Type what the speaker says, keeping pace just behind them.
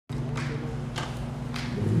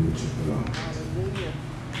Hallelujah.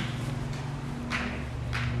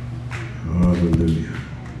 Hallelujah.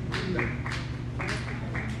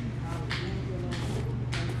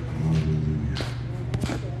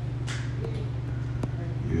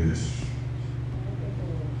 Yes.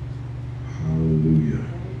 Hallelujah.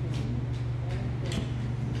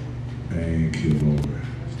 Thank you, Lord.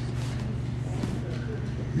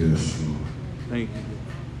 Yes, Lord. Thank you.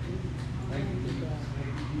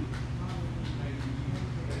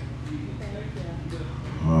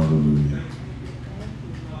 Hallelujah.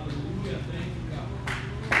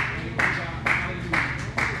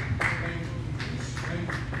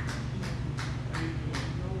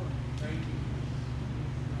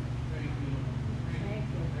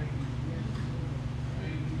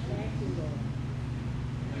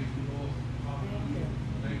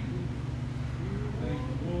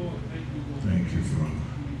 Thank you, Father.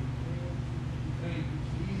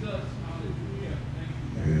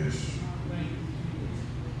 Yes. Thank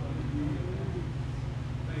you,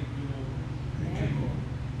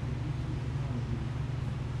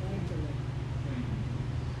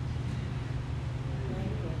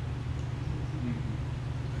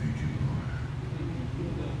 Lord. Thank you, Lord.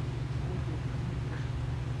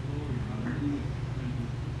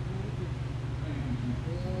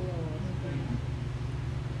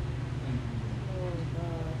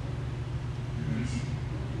 Yes.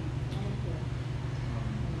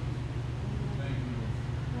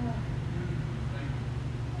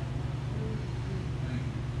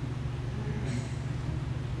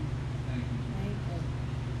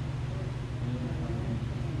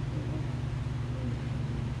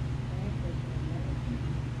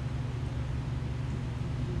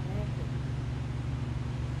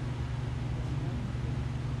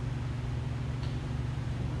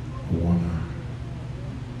 I want to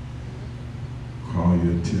call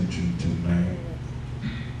your attention tonight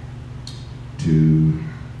to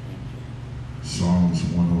Psalms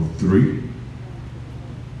 103.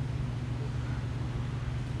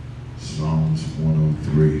 Psalms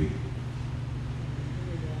 103.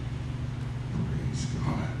 Praise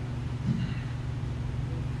God.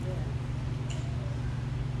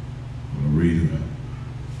 I'm going to read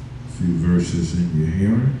a few verses in your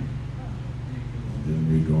hearing. Then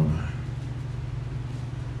we're going to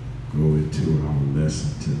go into our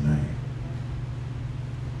lesson tonight.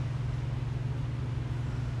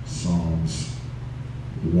 Psalms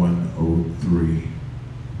 103.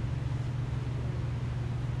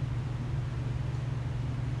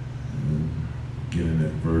 And beginning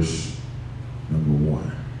at verse number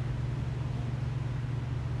 1.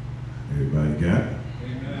 Everybody got it?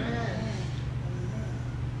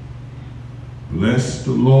 Bless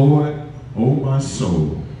the Lord, O my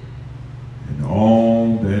soul, and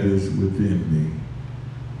all that is within me.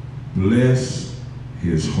 Bless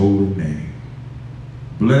his holy name.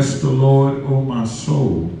 Bless the Lord, O my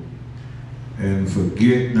soul, and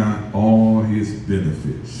forget not all his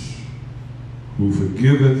benefits, who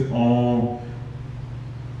forgiveth all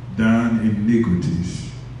thine iniquities,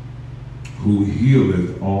 who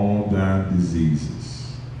healeth all thy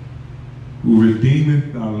diseases, who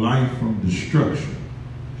redeemeth thy life from destruction,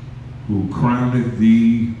 who crowneth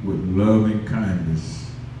thee with loving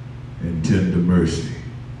kindness and tender mercy,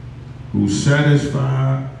 who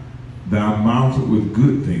satisfy thy mouth with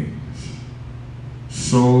good things,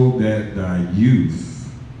 so that thy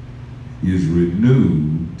youth is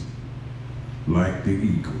renewed like the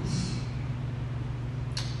eagles.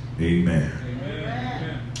 Amen.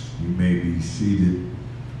 Amen. You may be seated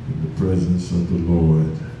in the presence of the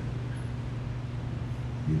Lord.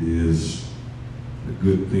 It is a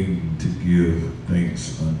good thing to give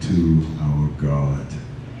thanks unto our God,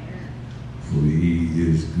 for he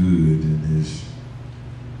is good and his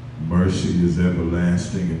mercy is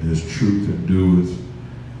everlasting and his truth endures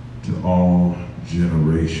to all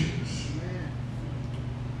generations.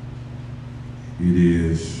 It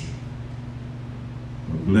is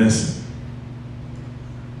a blessing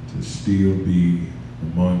to still be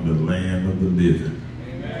among the land of the living.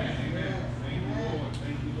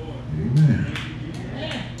 Amen.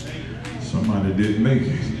 Somebody didn't make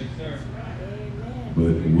it,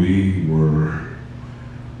 but we were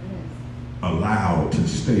allowed to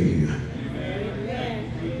stay here.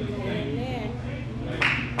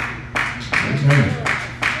 Amen.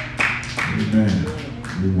 Amen.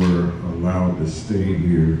 We were allowed to stay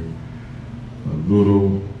here a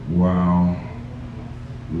little while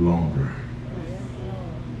longer.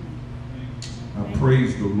 I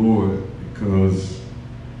praise the Lord because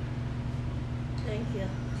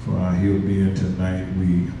for our here being tonight,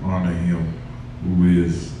 we honor him who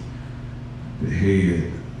is the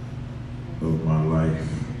head of my life.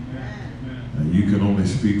 You can only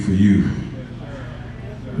speak for you.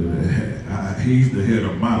 He's the head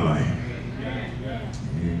of my life.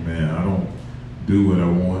 Amen. I don't do what I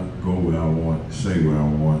want, go where I want, say what I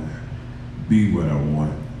want, be what I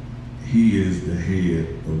want. He is the head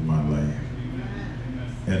of my life.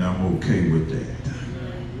 And I'm okay with that.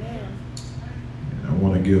 And I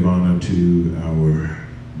want to give honor to our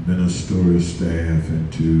ministerial staff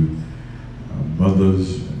and to our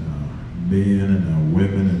mothers and our men and our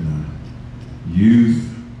women and our youth.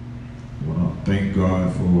 I want to thank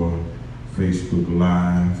God for Facebook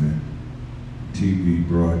Live and TV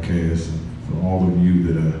broadcast, and for all of you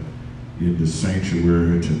that are in the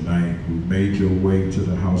sanctuary tonight who made your way to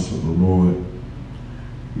the house of the Lord.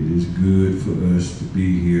 It is good for us to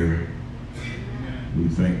be here. We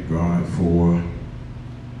thank God for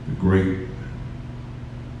the great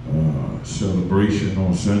celebration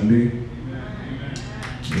on Sunday.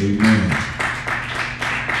 Amen.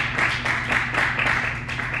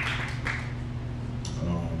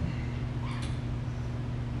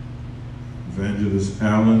 Evangelist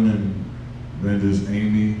Allen and Evangelist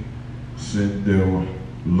Amy sent their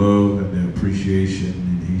love and their appreciation,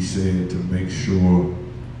 and he said to make sure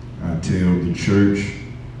I tell the church,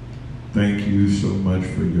 thank you so much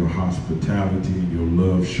for your hospitality and your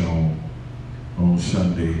love shown on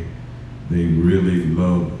Sunday. They really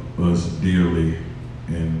love us dearly,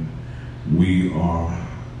 and we are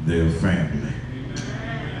their family.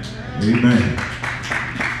 Amen.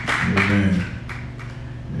 Amen.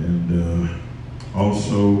 And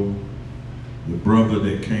also, the brother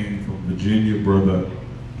that came from Virginia, brother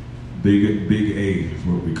Big A is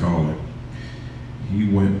what we call it. He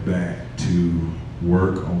went back to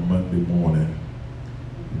work on Monday morning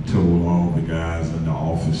and told all the guys in the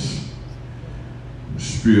office, the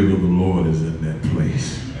Spirit of the Lord is in that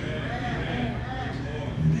place.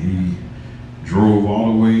 And he drove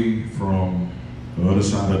all the way from the other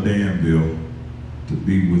side of Danville to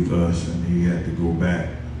be with us, and he had to go back.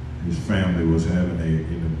 His family was having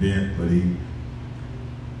an event, but he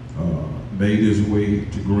made his way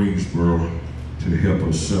to Greensboro to help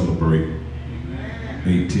us celebrate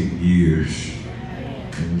 18 years.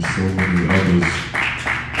 And so many others.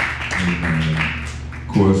 And, of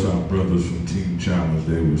course, our brothers from Team Challenge,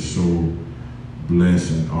 they were so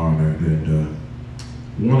blessed and honored. And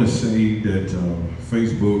I want to say that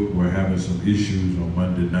Facebook, we're having some issues on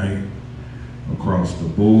Monday night across the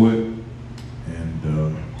board.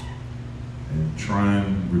 And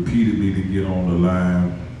trying repeatedly to get on the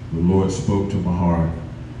live, the Lord spoke to my heart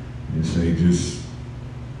and say, just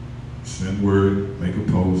send word, make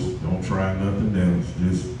a post, don't try nothing else.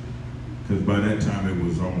 Just because by that time it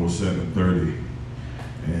was almost 7:30,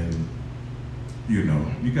 and you know,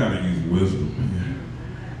 you gotta use wisdom.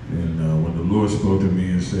 And when the Lord spoke to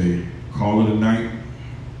me and say, call it a night,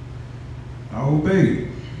 I obeyed.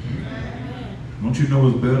 Don't you know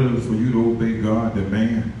it's better for you to obey God than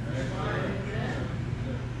man?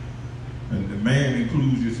 And the man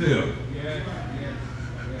includes yourself.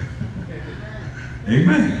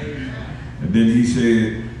 Amen. And then he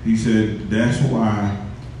said, that's why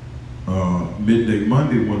Midday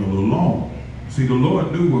Monday went a little long. See, the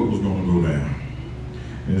Lord knew what was going to go down.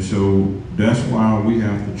 And so that's why we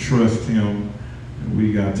have to trust him, and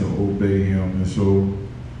we got to obey him. And so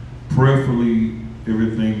prayerfully,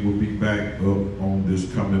 everything will be back up on this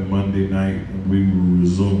coming Monday night, and we will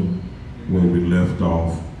resume where we left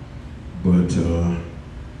off. But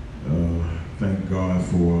thank God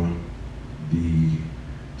for the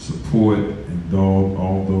support and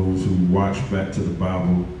all those who watch Back to the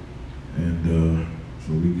Bible. And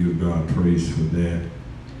so we give God praise for that.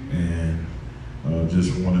 And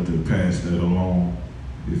just wanted to pass that along.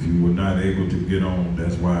 If you were not able to get on,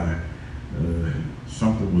 that's why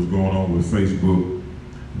something was going on with Facebook.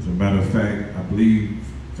 As a matter of fact, I believe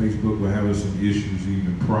Facebook was having some issues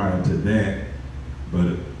even prior to that,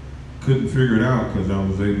 but couldn't figure it out because I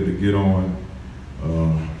was able to get on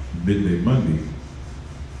Midday Monday.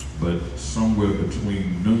 But somewhere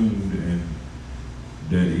between noon and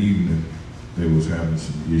that evening, they was having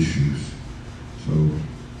some issues. So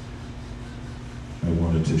I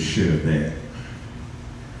wanted to share that.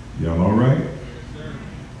 Y'all all right?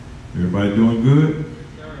 Everybody doing good?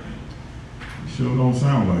 Sure don't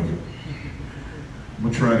sound like it. I'm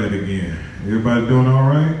gonna try that again. Everybody doing all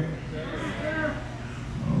right?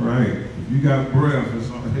 All right. If you got breath,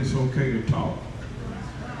 it's okay to talk.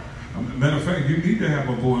 Matter of fact, you need to have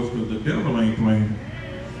a voice because the devil ain't playing.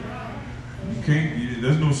 You can't.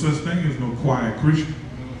 There's no such thing as no quiet Christian.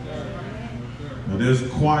 Now there's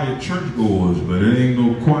quiet churchgoers, but there ain't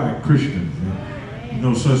no quiet Christians. There's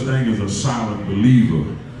no such thing as a silent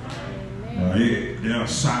believer. There are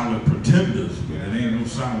silent pretenders, but there ain't no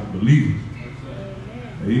silent believers.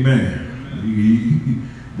 Amen.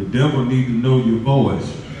 The devil needs to know your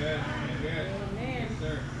voice.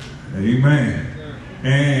 Amen.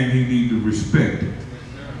 And he needs to respect it.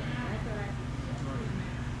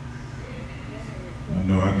 I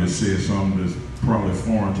know I just said something that's probably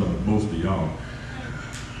foreign to most of y'all.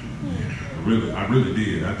 I really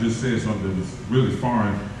did. I just said something that was really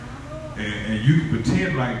foreign. And you can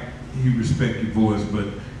pretend like he respects your voice, but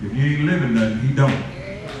if you ain't living nothing, he don't.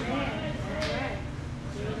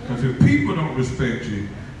 Because if people don't respect you,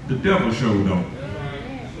 the devil sure don't.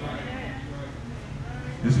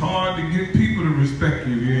 It's hard to get people to respect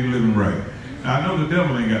you if you ain't living right. Now, I know the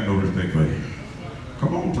devil ain't got no respect for you.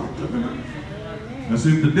 Come on, talk to me. Now,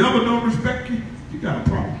 see, if the devil don't respect you, you got a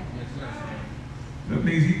problem. That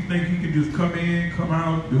means he think he can just come in, come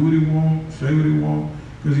out, do what he want, say what he want,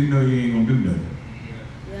 because he know he ain't gonna do nothing.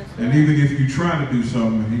 And even if you try to do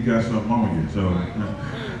something, he got something on you. So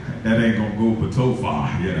that ain't gonna go but so far,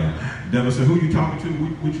 you know. The devil said, "Who you talking to?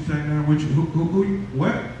 What you saying now? Who you,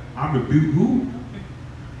 what? I rebuke who?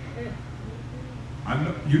 I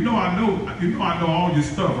know all your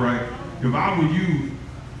stuff, right? If I were you,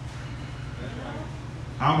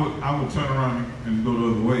 I would turn around and go the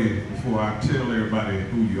other way before I tell everybody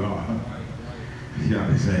who you are."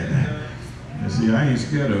 Y'all be saying that. And see, I ain't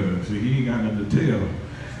scared of him. See, he ain't got nothing to tell.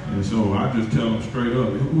 And so I just tell him straight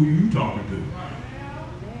up, who you talking to?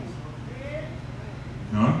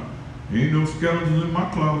 Huh? Ain't no skeletons in my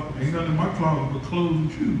closet. Ain't nothing in my closet but clothes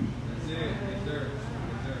and shoes. That's it. Yes, sir.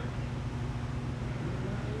 Yes, sir.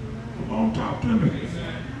 Come on, talk to me.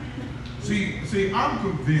 See, I'm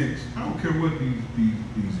convinced, I don't care what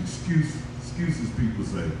these excuses people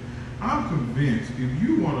say. I'm convinced if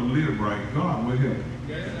you want to live right, God will help you.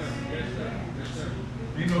 Yes, sir. Yes, sir. Yes, sir.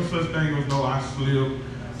 Ain't no such thing as no, I slip,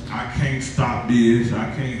 I can't stop this,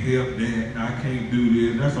 I can't help that, I can't do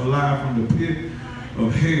this. That's a lie from the pit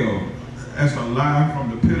of hell. That's a lie from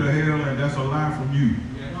the pit of hell, and that's a lie from you.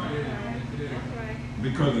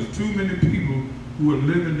 Because there's too many people who are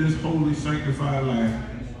living this holy, sanctified life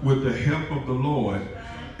with the help of the Lord,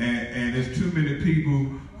 and there's too many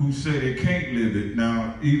people who say they can't live it.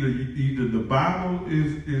 Now, either the Bible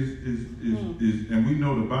is, and we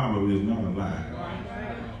know the Bible is not a lie.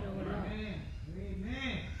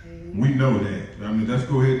 We know that. I mean, let's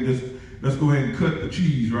go ahead and cut the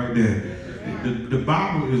cheese right there. The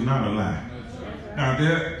Bible is not a lie. Now,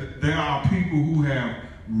 there are people who have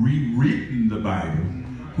rewritten the Bible,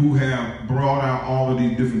 who have brought out all of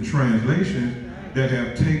these different translations that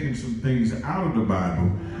have taken some things out of the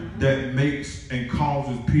Bible that makes and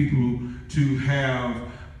causes people to have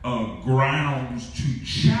grounds to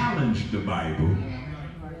challenge the Bible.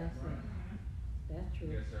 That's true.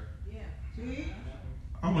 Yes, sir. Yeah.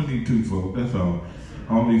 I'm gonna need two folks. That's all.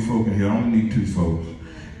 I don't need folk in here. I only need two folks.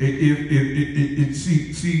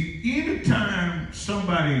 See, anytime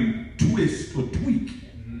somebody twists or tweak,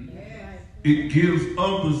 it gives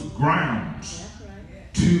others grounds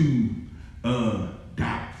to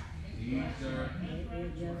doubt,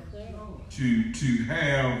 to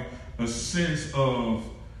have a sense of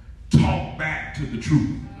talk back to the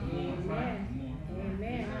truth.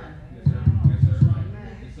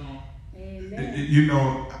 You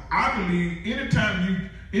know, I believe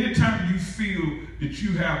anytime you feel that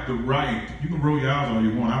you have the right, you can roll your eyes all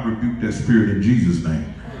you want. I rebuke that spirit in Jesus'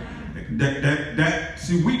 name.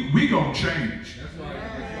 See, we gonna change.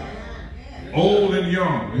 Old and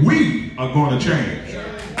young, we are gonna change.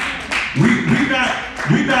 We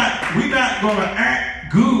not gonna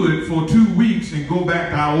act good for 2 weeks and go back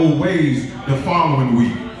to our old ways the following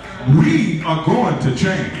week. We are going to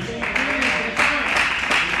change.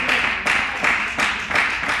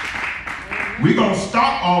 We're going to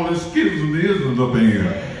stop all this schisms and isms up in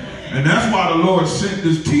here. And that's why the Lord sent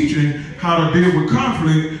this teaching, how to deal with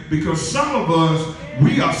conflict, because some of us,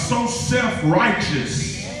 we are so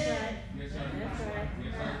self-righteous.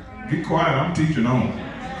 Get quiet, I'm teaching on.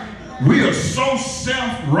 We are so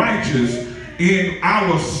self-righteous in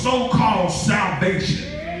our so-called salvation.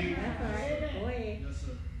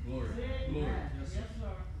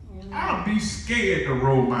 I'll be scared to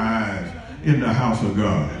roll my eyes in the house of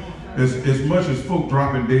God. As much as folk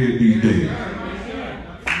dropping dead these days.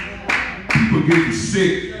 People getting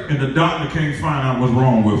sick and the doctor can't find out what's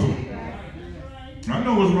wrong with them. I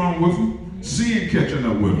know what's wrong with them. Sin catching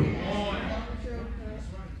up with them.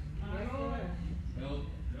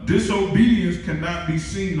 Disobedience cannot be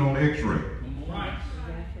seen on x-ray.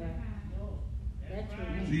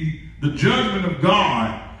 See, the judgment of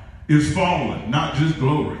God is fallen, not just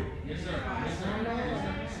glory.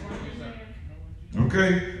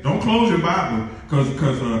 Okay? Don't close your Bible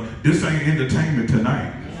because this ain't entertainment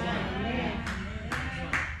tonight.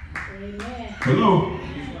 Hello?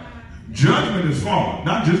 Judgment is falling,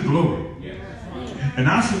 not just glory. And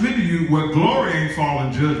I submit to you, where glory ain't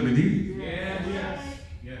falling, judgment is.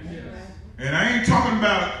 And I ain't talking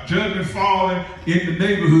about judgment falling in the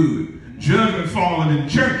neighborhood. Judgment falling in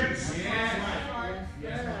churches.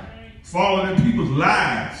 Falling in people's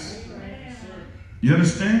lives. You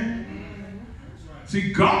understand?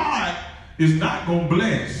 See, God is not going to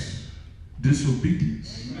bless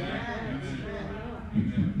disobedience.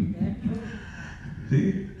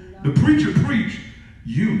 See? The preacher preached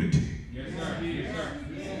unity.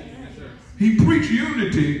 He preached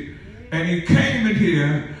unity, and he came in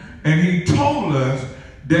here and he told us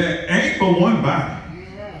that ain't but one body.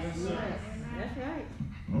 That's right.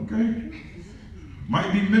 Okay?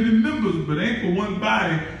 Might be many members, but ain't but one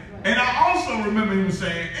body. And I also remember him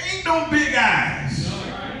saying, ain't no big eyes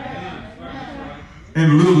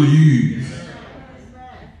and little U's.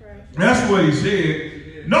 That's what he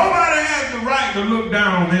said. Nobody has the right to look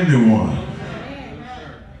down on anyone.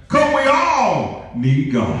 Because we all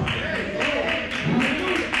need God.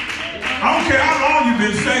 I don't care how long you've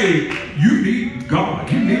been saved, you need God.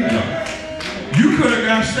 You need God. You could have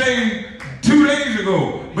got saved 2 days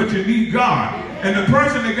ago, but you need God. And the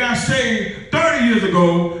person that got saved 30 years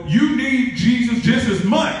ago, you need Jesus just as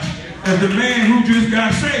much as the man who just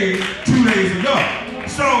got saved 2 days ago.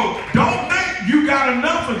 So don't think you got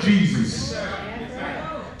enough of Jesus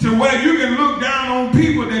to where you can look down on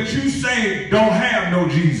people that you say don't have no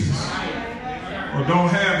Jesus or don't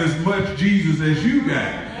have as much Jesus as you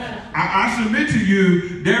got. I submit to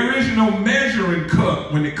you, there is no measuring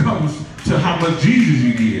cup when it comes to how much Jesus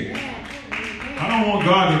you get. I don't want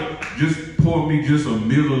God to just pour me just a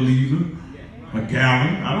milliliter, a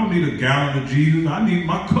gallon. I don't need a gallon of Jesus. I need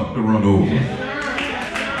my cup to run over.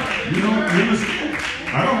 You know, you understand?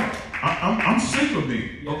 I'm sick of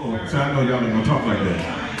me. Uh-oh. So I know y'all ain't gonna talk like that.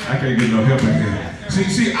 I can't get no help in here. See,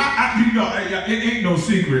 you know, it ain't no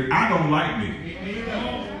secret. I don't like me.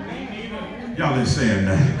 Y'all ain't saying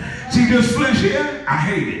that. See this flesh here? I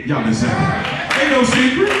hate it. Y'all ain't saying that. Ain't no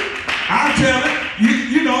secret. I tell it.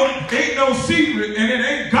 You know, ain't no secret, and it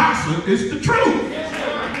ain't gossip. It's the truth.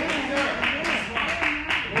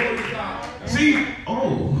 See,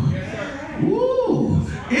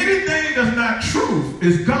 anything that's not truth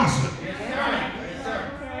is gossip.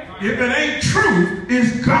 If it ain't truth,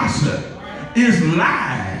 it's gossip. It's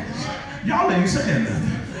lies. Y'all ain't saying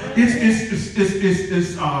nothing. It's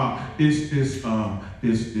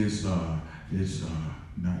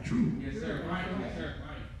not true. Yes, sir. Right. Yes, sir.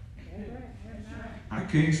 I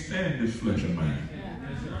can't stand this flesh of mine.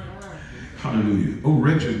 Hallelujah. Oh,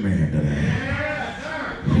 wretched man that I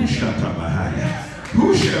am.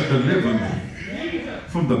 Who shall deliver me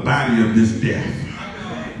from the body of this death?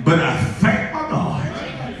 But I thank my God.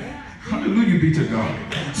 Hallelujah be to God.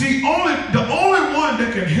 See, the only one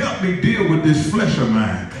that can help me deal with this flesh of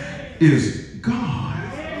mine is God.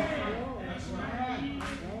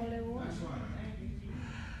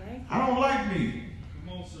 I don't like me.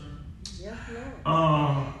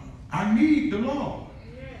 I need the Lord.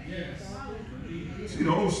 See,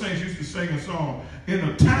 the old saints used to sing a song, in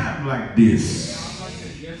a time like this,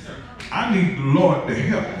 I need the Lord to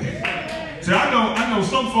help me. See, I know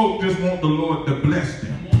some folk just want the Lord to bless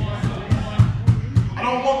them. I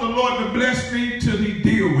don't want the Lord to bless me till he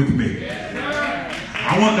deal with me.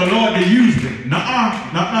 I want the Lord to use me.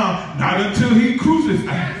 Not until he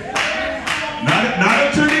crucified. Not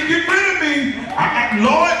until he get rid of me.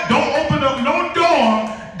 Lord, don't open up no door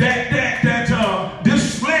that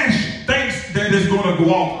this flesh thinks that it's going to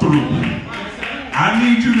walk through. I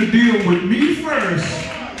need you to deal with me first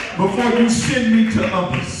before you send me to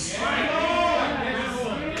others.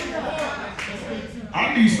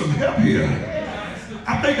 I need some help here.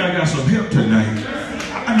 I think I got some help tonight.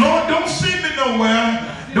 Lord, don't send me nowhere.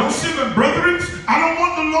 Don't send me, brethren. I don't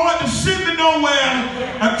want the Lord to send me nowhere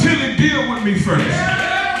until he deal with me first.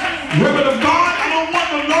 Women of God, I don't want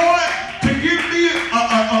the Lord to give me a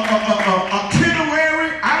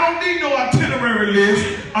itinerary. I don't need no itinerary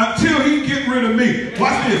list until he get rid of me.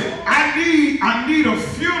 Watch this. I need a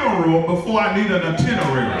funeral before I need an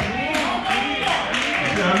itinerary.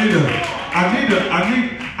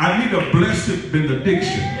 I need a blessed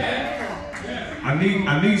benediction.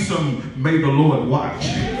 I need some may the Lord watch.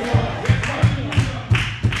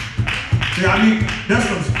 See,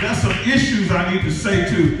 that's some issues I need to say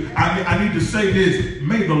too. I need to say this,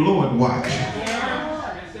 may the Lord watch.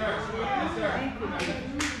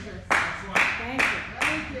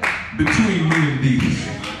 Between me and these,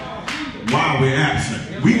 while we're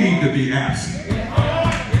absent, we need to be absent.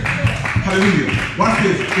 Hallelujah. Watch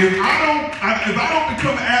this. If I don't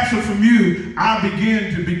become absent from you, I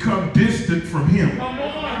begin to become distant from him.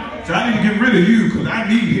 So I need to get rid of you because I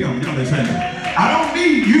need him. Y'all understand? I don't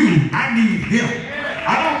need you. I need him.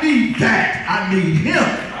 I don't need that. I need him.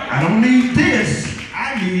 I don't need this.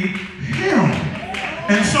 I need him.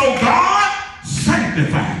 And so God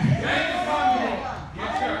sanctified me.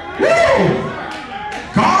 Woo!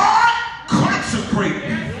 God consecrated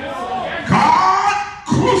me. God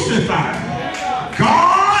crucified me.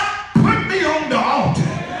 God put me on the altar.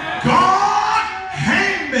 God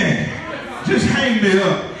hang me. Just hang me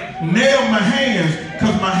up. Nail my hands,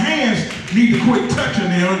 because my hands need to quit touching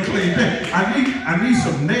the unclean thing. I need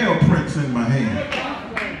some nail prints in my hand.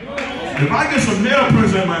 If I get some nail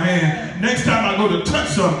prints in my hand, next time I go to touch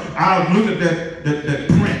something, I'll look at that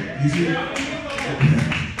print. You see?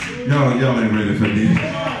 Y'all ain't ready for this.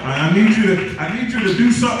 I need you to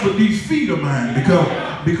do something with these feet of mine,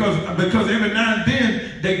 because every now and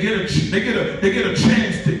then they get a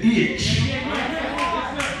chance to itch.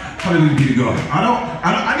 Hallelujah be to God.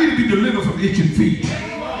 I need to be delivered from itching feet.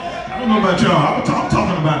 I don't know about y'all. I'm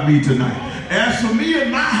talking about me tonight. As for me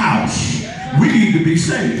and my house, we need to be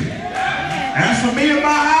saved. As for me and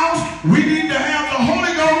my house, we need to have the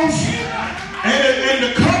Holy Ghost and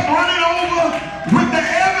the cup running over with the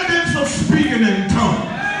evidence of speaking in tongues.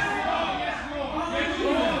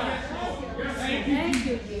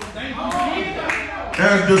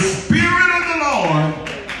 As the Spirit of the Lord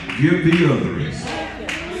give the utterance.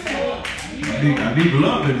 I need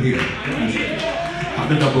love in here. I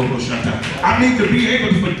need to be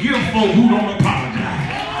able to forgive folk who don't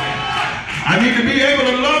apologize. I need to be able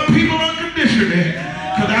to love people unconditionally,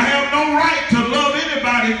 because I have no right to love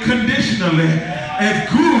anybody conditionally as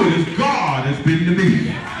good as God has been to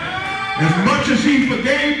me. As much as he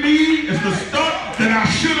forgave me, it's the stuff that I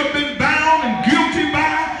should have been bound and guilty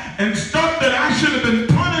by, and stuff that I should have been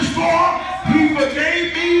punished for, he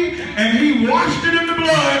forgave me, and he washed it in the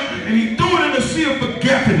blood, and he threw it in the sea of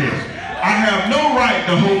forgetfulness. I have no right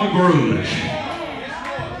to hold a grudge.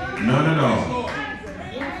 None at all.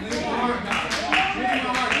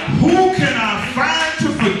 Who can I find to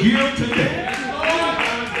forgive today?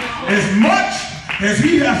 As much as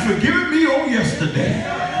he has forgiven me on yesterday,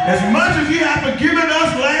 as much as he has forgiven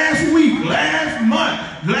us last week, last month,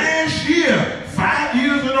 last year, 5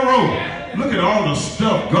 years in a row. Look at all the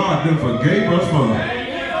stuff God done forgave us for.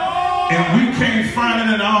 And we can't find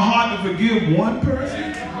it in our heart to forgive one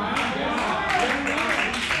person?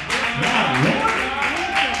 Not one?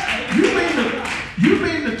 You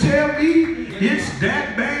mean to tell me it's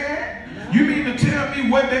that bad? You mean to tell me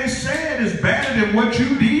what they said is better than what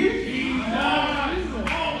you did?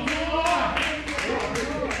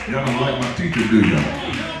 Y'all don't like my teacher, do y'all?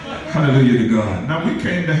 Hallelujah to God. Now we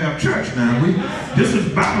came to have church now. This is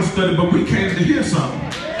Bible study, but we came to hear something.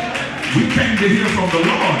 We came to hear from the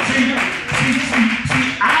Lord. See,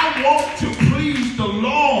 I want to please the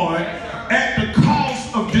Lord at the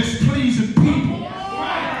cost of displeasing people.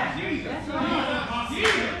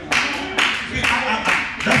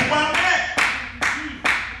 That's where I'm at.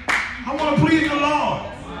 I want to please the Lord.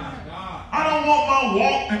 I don't want my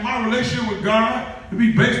walk and my relationship with God to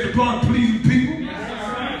be based upon pleasing people.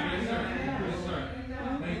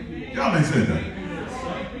 Y'all ain't said that.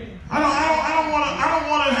 I don't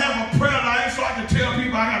want to have a prayer life so I can tell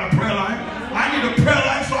people I got a prayer life. I need a prayer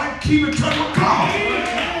life so I can keep in touch with God.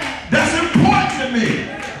 That's important to me.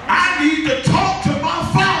 I need to talk to my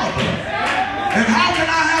Father. And how can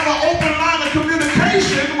I have an open line of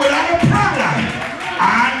communication without a prayer life?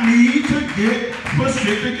 I need to get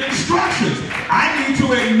specific instructions. I need to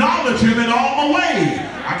acknowledge him in all my ways.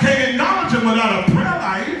 I can't acknowledge him without a prayer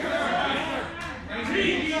life.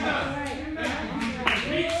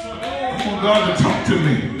 I want God to talk to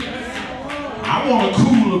me. I want a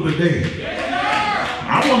cool of the day.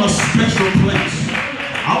 I want a special place.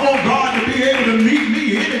 I want God to be able to meet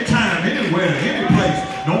me anytime, anywhere, any place,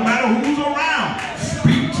 no matter who's around.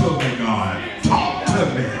 Speak to me, God. Talk to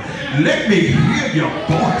me. Let me hear your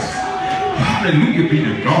voice. Hallelujah be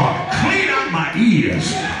to God. Clean out my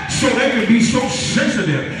ears so they can be so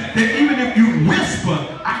sensitive that even if you whisper,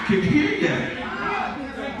 I can hear you.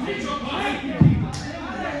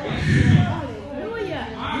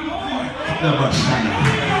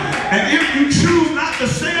 And if you choose not to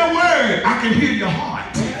say a word, I can hear your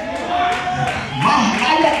heart.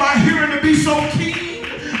 I want my hearing to be so keen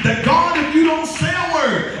that God, if you don't say a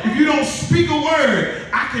word, if you don't speak a word,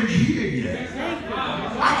 I can hear you.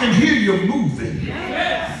 I can hear you moving.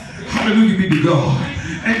 Hallelujah be to God.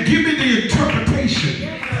 And give me the interpretation.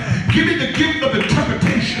 Give me the gift of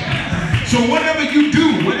interpretation. So whatever you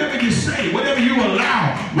do, whatever you say, whatever you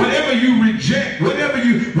allow, whatever whatever you reject, whatever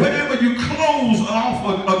you close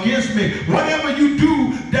off against me, whatever you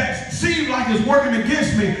do that seems like it's working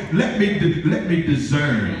against me, let me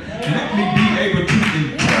discern. Let me be able to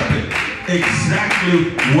interpret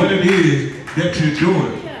exactly what it is that you're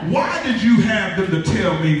doing. Why did you have them to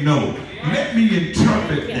tell me no? Let me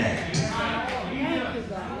interpret that.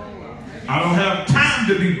 I don't have time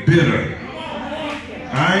to be bitter.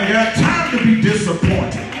 I ain't got time to be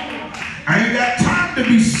disappointed. I ain't got time to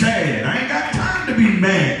be sad. I ain't got time to be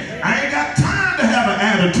mad. I ain't got time to have an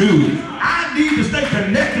attitude. I need to stay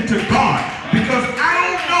connected to God because I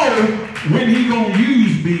don't know when He gonna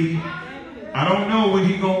use me. I don't know when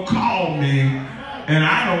He gonna call me, and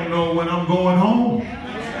I don't know when I'm going home.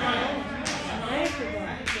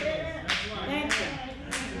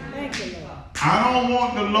 I don't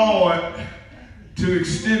want the Lord to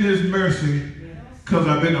extend His mercy because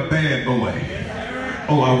I've been a bad boy.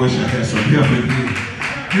 Oh, I wish I had some help in here.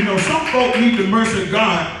 You know, some folk need the mercy of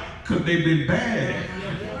God because they've been bad.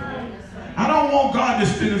 I don't want God to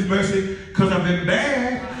extend His mercy because I've been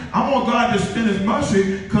bad. I want God to extend His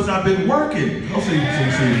mercy because I've been working. Oh, see, y'all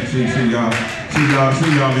ain't saying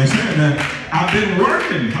that. I've been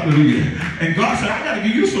working, hallelujah. And God said, I got to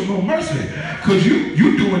give you some more mercy because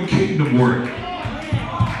you doing kingdom work.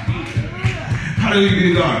 Hallelujah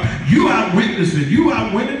to God. You out witnessing. You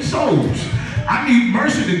out winning souls. I need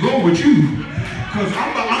mercy to go with you because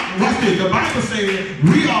watch this. The Bible says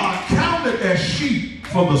we are counted as sheep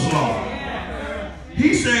for the slaughter.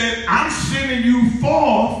 He said, I'm sending you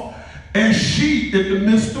forth as sheep in the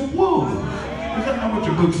midst of wolves. Is that not what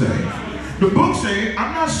your book says? The book says,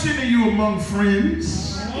 I'm not sending you among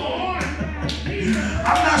friends. I'm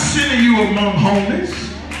not sending you among homies.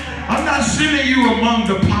 I'm not sending you among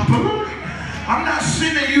the popular. I'm not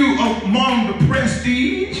sending you among the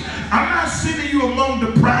prestige. I'm not sending you among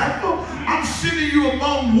the prideful. I'm sending you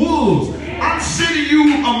among wolves. I'm sending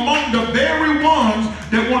you among the very ones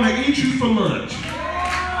that want to eat you for lunch.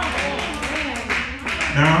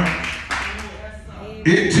 Now,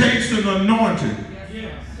 it takes an anointing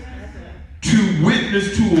to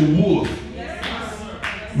witness to a wolf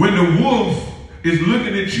when the wolf is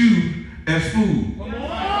looking at you as food.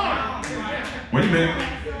 Wait a minute.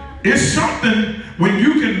 It's something when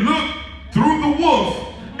you can look through the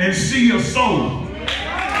wolf and see a soul.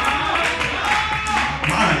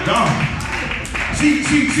 My God. See,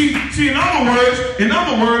 in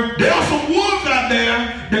other words, there are some wolves out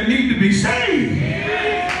there that need to be saved.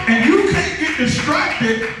 And you can't get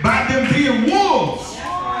distracted by them being wolves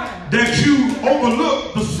that you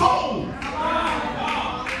overlook the soul.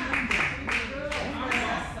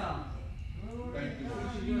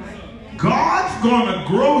 God's going to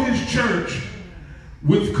grow His church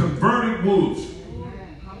with converted wolves.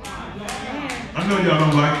 I know y'all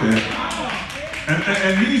don't like that.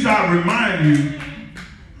 And these I remind you,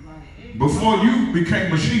 before you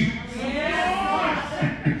became a sheep.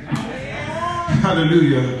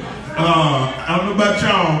 Hallelujah. I don't know about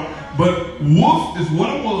y'all, but wolf is what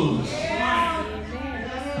it was.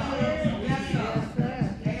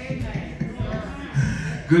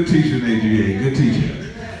 Good teaching, AGA. Good teaching.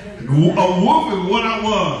 A wolf is what I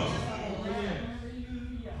was.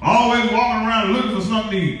 Always walking around looking for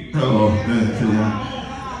something to eat.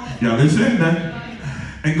 Y'all listen that.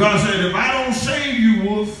 And God said, if I don't save you,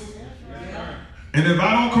 wolf, and if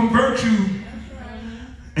I don't convert you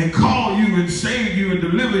and call you and save you and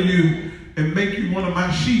deliver you and make you one of my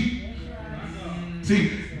sheep.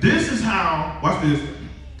 See, this is how, watch this.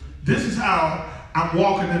 This is how I'm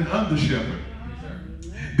walking an under shepherd.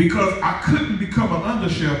 Because I couldn't become an under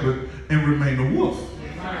shepherd and remain a wolf.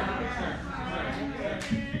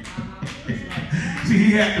 See,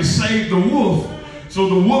 He had to save the wolf so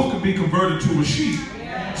the wolf could be converted to a sheep,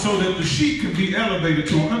 so that the sheep could be elevated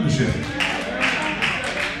to an under shepherd.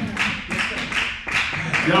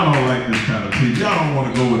 Y'all don't like this kind of teaching. Y'all don't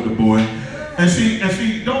want to go with the boy. And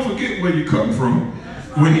see, don't forget where you come from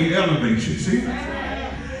when He elevates you. See?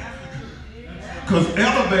 Because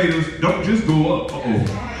elevators don't just go up.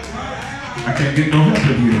 I can't get no help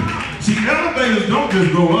in here. See, elevators don't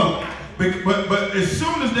just go up. But as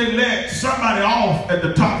soon as they let somebody off at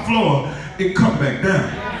the top floor, it comes back down.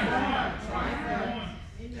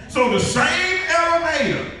 So the same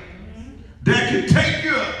elevator that can take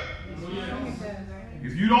you up,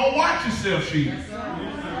 if you don't watch yourself, sheep,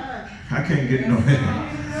 I can't get no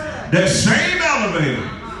help. That same elevator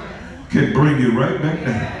can bring you right back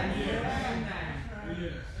down.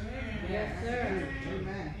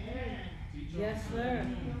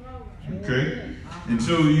 Okay, and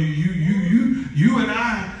so you and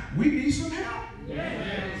I, we need some help.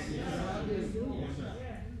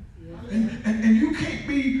 And you can't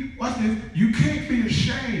be watch this, you can't be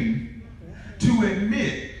ashamed to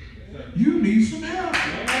admit you need some help.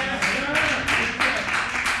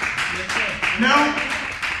 Now,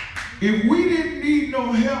 if we didn't need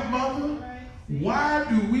no help, Mother, why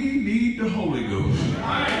do we need the Holy Ghost?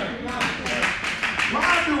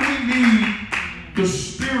 Why do we need the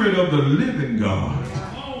Spirit of the living God?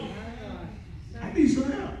 I need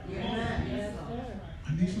some help.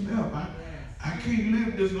 I need some help. I can't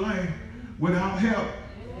live this life without help.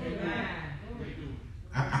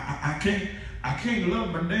 I can't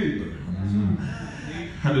love my neighbor.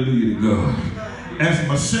 Hallelujah to God. As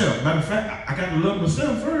myself. Matter of fact, I got to love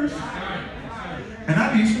myself first. And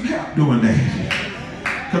I need some help doing that.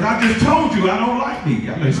 Because I just told you I don't like me.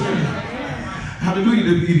 Y'all understand? Hallelujah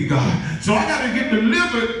to be God. So I got to get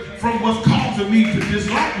delivered from what's causing me to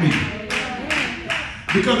dislike me.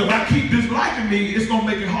 Because if I keep disliking me, it's going to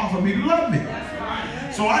make it hard for me to love me.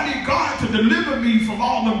 So I need God to deliver me from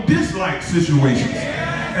all them dislike situations.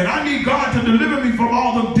 And I need God to deliver me from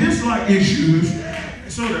all them dislike issues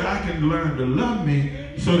so that I can learn to love me,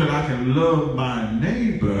 so that I can love my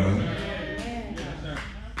neighbor.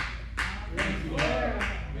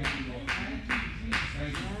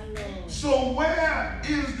 So where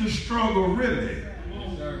is the struggle really?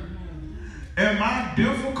 Am I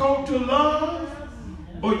difficult to love,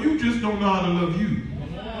 or you just don't know how to love you?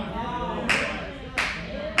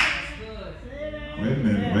 Wait a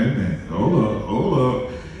minute. Hold up.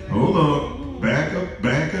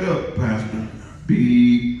 Back it up, Pastor.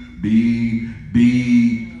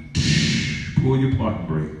 Pull your parking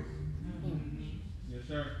brake. Yes,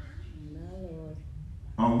 sir.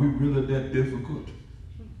 Are we really that difficult?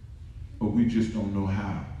 Or we just don't know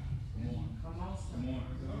how? Come on.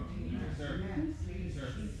 Yes, sir. Yes, sir.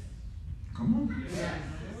 Come on.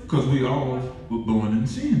 Because we all were born in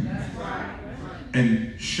sin.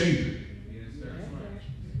 And shaped.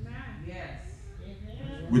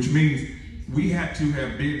 Which means we had to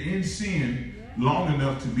have been in sin long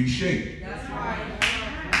enough to be shaped. That's right.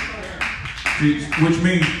 See, which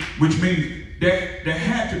means that there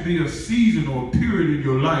had to be a season or a period in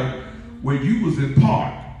your life where you was in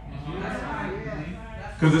part.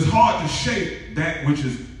 Because it's hard to shape that which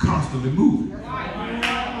is constantly moving.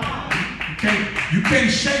 You can't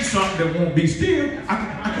shape something that won't be still.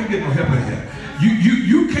 I can't get no help in here.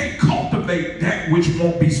 You can't cultivate that which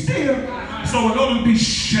won't be still. So in order to be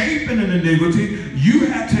shaping an iniquity, you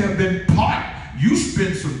had to have been part. You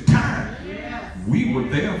spent some time. We were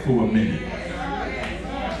there for a minute.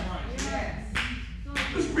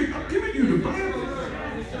 I'm giving you the Bible.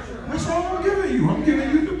 That's all I'm giving you. I'm giving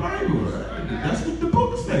you the Bible. That's what the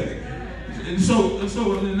book says. And so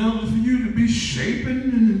in order for you to be shaping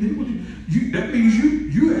an iniquity, that means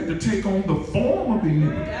you had to take on the form of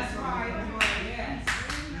iniquity. That's right. Yes.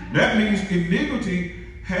 That means iniquity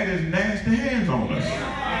had his nasty hands on us.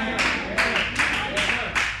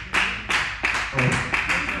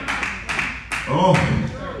 Oh,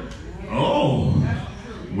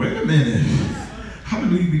 wait a minute.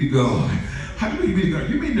 Hallelujah be to God. Hallelujah be to God.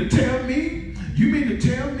 You mean to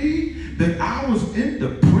tell me that I was in the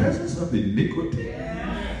presence of iniquity?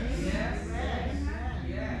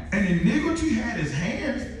 And iniquity had his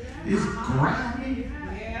hands, is grimy,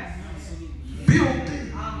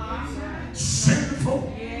 filthy,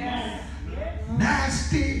 sinful,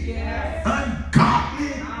 nasty,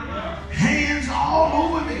 ungodly, hands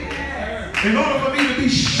all over me. In order for me to be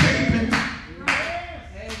shapen.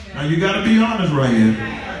 Now you got to be honest right here.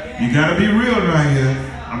 You got to be real right here.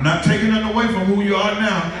 I'm not taking it away from who you are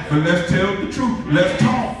now, but let's tell the truth. Let's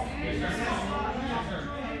talk.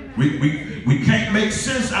 We can't make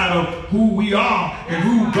sense out of who we are and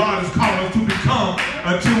who God has called us to become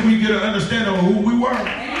until we get an understanding of who we were.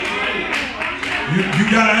 You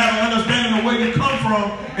got to have an understanding of where you come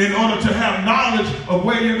from in order to have knowledge of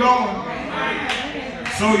where you're going.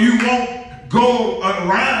 So you won't go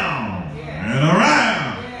around and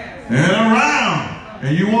around and around.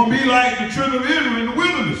 And you won't be like the children of Israel in the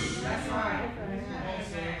wilderness. That's right.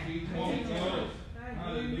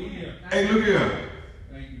 Hey, look here.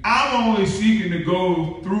 I'm only seeking to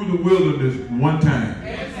go through the wilderness one time.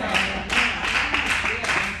 Ain't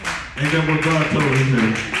that what God told us?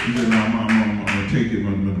 He said, no, I'm going to take you.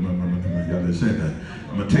 Y'all just said that.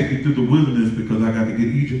 I'm going to take you through the wilderness because I got to get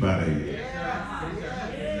Egypt out of here.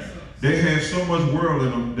 They had so much world in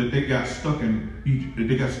them that they got stuck in Egypt, that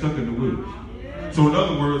they got stuck in the wilderness. So in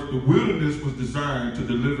other words, the wilderness was designed to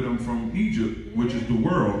deliver them from Egypt, which is the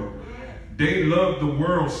world. They loved the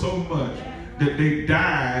world so much that they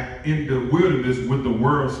died in the wilderness with the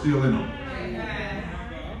world still in them.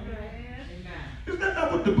 Isn't that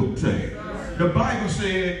not what the book says? The Bible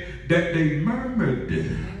said that they murmured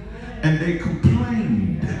and they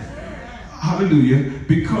complained. Hallelujah.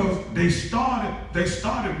 Because they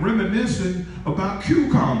started reminiscing about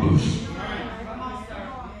cucumbers.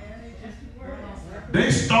 They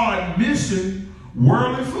started missing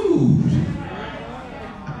worldly food.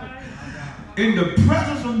 In the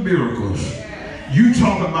presence of miracles, you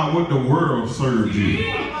talk about what the world served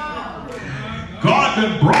you. God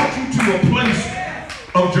done brought you to a place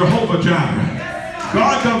of Jehovah Jireh.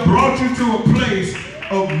 God done brought you to a place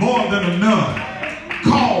of more than enough,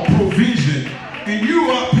 called provision. And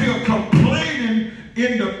you up here complaining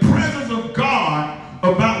in the presence of God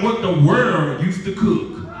about what the world used to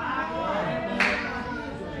cook.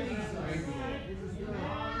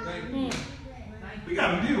 We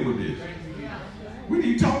got to deal with this. We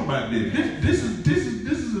need to talk about this. This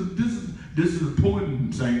is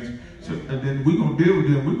important, saints. So, and then we're gonna deal with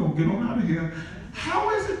them. We're gonna get on out of here. How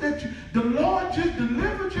is it that the Lord just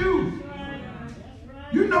delivered you?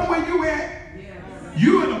 You know where you at?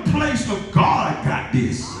 You in a place of God got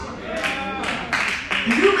this.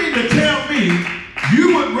 And you mean to tell me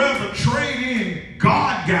you would rather trade in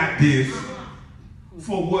God got this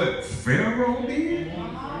for what Pharaoh did?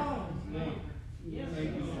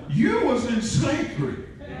 You was in slavery.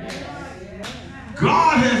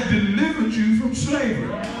 God has delivered you from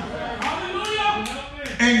slavery.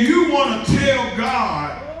 And you want to tell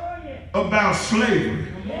God about slavery.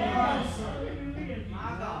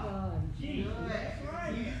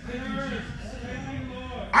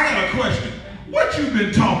 I got a question. What you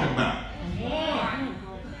been talking about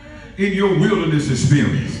in your wilderness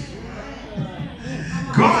experience?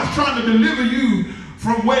 God's trying to deliver you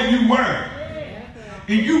from where you were.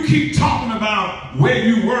 And you keep talking about where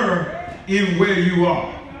you were in where you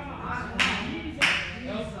are.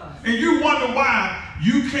 And you wonder why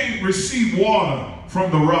you can't receive water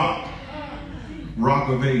from the rock. Rock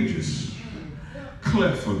of ages.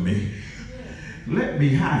 Cleft for me. Let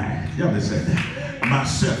me hide. Y'all listen that.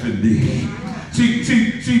 Myself in thee.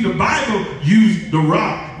 See, the Bible used the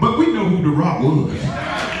rock, but we know who the rock was.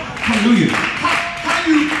 Hallelujah.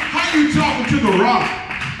 How you talking to the rock,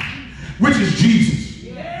 which is Jesus?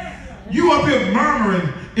 You up here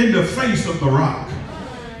murmuring in the face of the rock.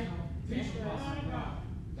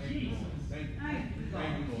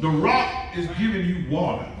 The rock is giving you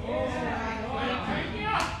water.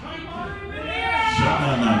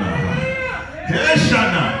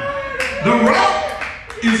 The rock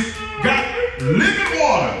is got living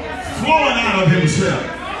water flowing out of himself.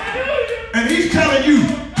 And he's telling you,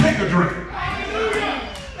 take a drink.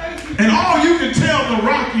 And all you can tell the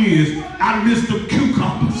rock is, I miss the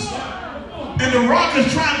cucumbers. And the rock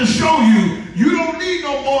is trying to show you, you don't need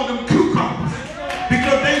no more of them cucumbers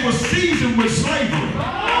because they were seasoned with slavery.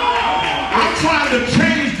 I'm trying to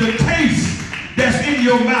change the taste that's in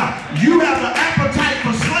your mouth. You have an appetite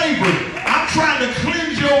for slavery. I'm trying to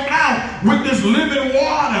cleanse your mouth with this living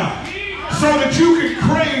water so that you can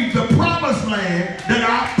crave the promised land that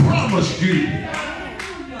I promised you.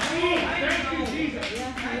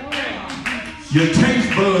 Your taste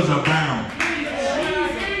buds are bound.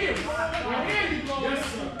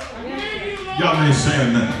 Y'all ain't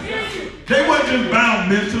saying nothing. They weren't just bound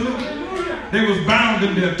mentally. They was bound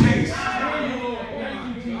in their taste.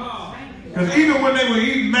 Because even when they were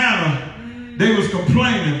eating manna, they was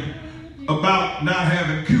complaining about not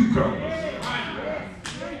having cucumbers.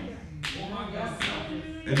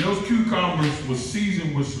 And those cucumbers were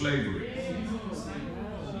seasoned with slavery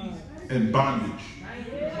and bondage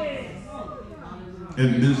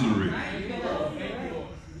and misery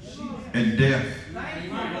and death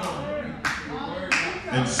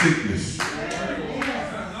and sickness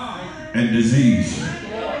and disease.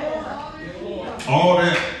 All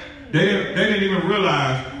that, they didn't even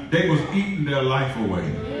realize they was eating their life away.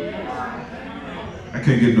 I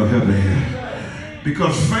can't get no help in here.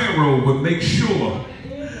 Because Pharaoh would make sure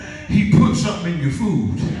he put something in your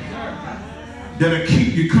food that'll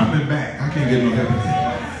keep you coming back. I can't get no help in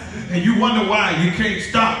here. And you wonder why you can't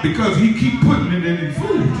stop, because he keep putting it in your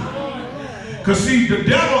food. Because see, the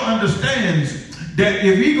devil understands that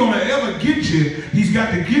if he's going to ever get you, he's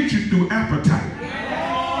got to get you through appetite.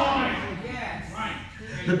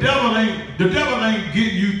 The devil ain't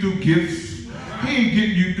getting you through gifts. He ain't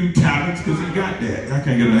getting you through talents, because he got that. I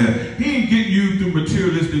can't get that. He ain't getting you through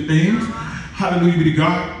materialistic things. Hallelujah be to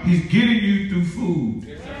God. He's getting you through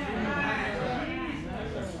food.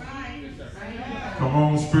 Come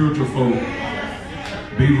on, spiritual folk.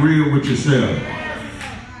 Be real with yourself.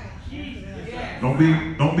 Don't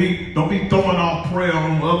be throwing off prayer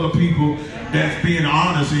on other people that's being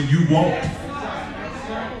honest and you won't.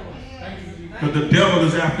 Because the devil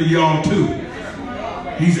is after y'all too.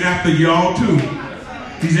 He's after y'all too.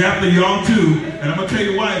 He's after y'all too. And I'm going to tell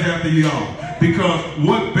you why he's after y'all. Because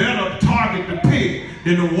what better target to pick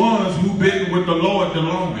than the ones who've been with the Lord the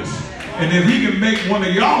longest? And if he can make one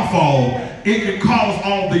of y'all fall, it can cause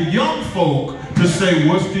all the young folk to say,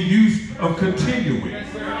 what's the use of continuing?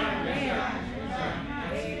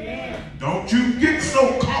 Don't you get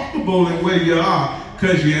so comfortable in where you are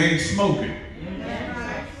because you ain't smoking.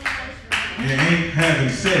 You ain't having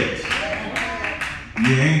sex.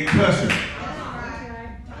 You ain't cussing.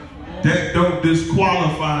 That don't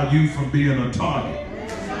disqualify you from being a target.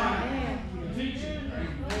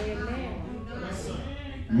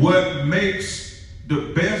 What makes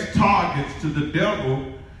the best targets to the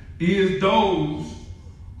devil is those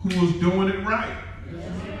who was doing it right.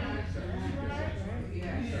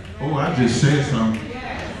 Oh, I just said something.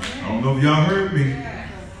 I don't know if y'all heard me.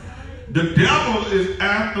 The devil is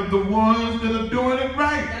after the ones that are doing it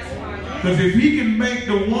right. Because if he can make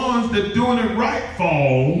the ones that doing it right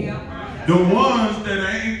fall, the ones that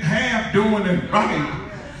ain't half doing it right,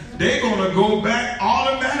 they're going to go back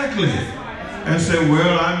automatically and say,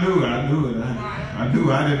 well, I knew it. I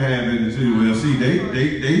knew I didn't have it. Well, see,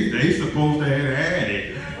 they supposed to have had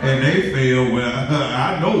it. And they failed. Well,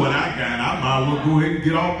 I know what I got. I might as well go ahead and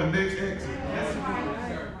get off the next exit.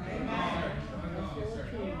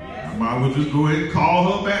 I might as well just go ahead and call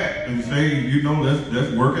her back and say, you know,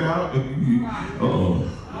 let's work it out. Uh-oh.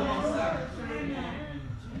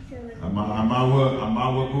 I might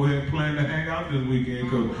well go ahead and plan to hang out this weekend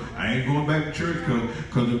because I ain't going back to church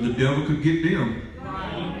because if the devil could get them.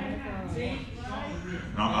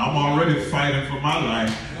 I'm already fighting for my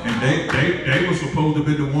life, and they were supposed to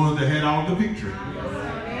be the ones that had all the victory.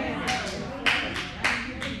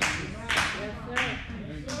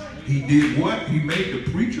 He did what? He made the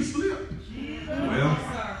preacher slip. Well,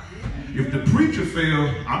 if the preacher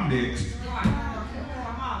fails, I'm next.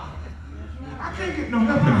 I can't get no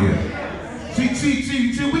help in here.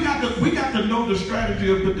 See, we got to know the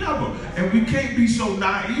strategy of the devil, and we can't be so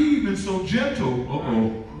naive and so gentle.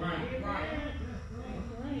 Uh-oh.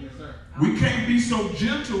 We can't be so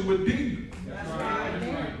gentle with demons.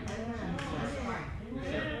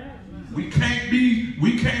 We can't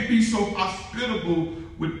be so hospitable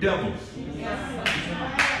with devils.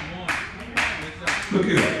 Look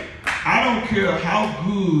here. I don't care how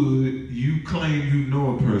good you claim you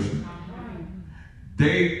know a person.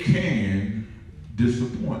 They can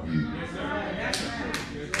disappoint you.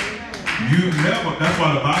 You never, that's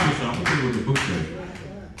why the Bible says, I'm going to tell you what the book says.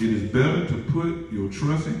 It is better to put your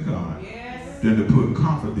trust in God than to put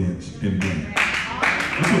confidence in man.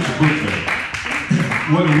 That's what the book says.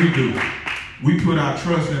 What do? We put our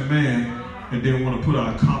trust in man and then want to put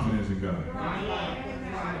our confidence in God.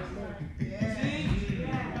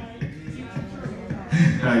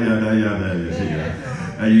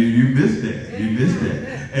 You missed that. You missed that.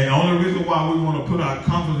 And the only reason why we want to put our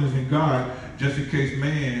confidence in God, just in case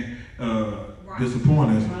man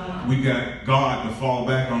disappoint us, we got God to fall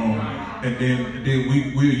back on, and then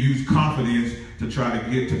we'll use confidence to try to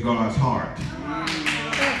get to God's heart.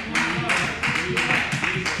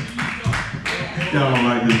 Y'all don't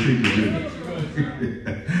like this teacher, do you?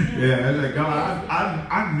 Yeah, I said, God,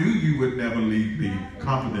 I knew you would never leave me.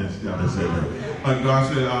 Confidence, God said that.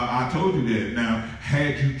 God said, I told you that. Now,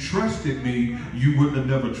 had you trusted me, you wouldn't have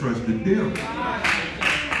never trusted them.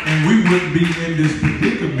 And we wouldn't be in this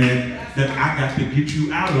predicament that I got to get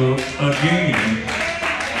you out of again.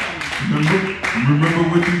 Remember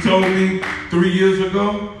what you told me 3 years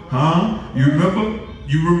ago? Huh? You remember?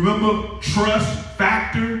 You remember trust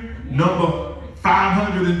factor number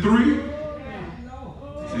 503?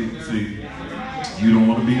 See, you don't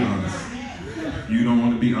want to be honest. You don't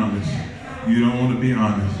want to be honest. You don't want to be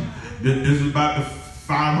honest. This is about the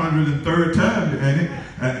 503rd time, ain't it?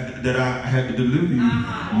 That I had to deliver you.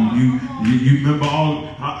 You remember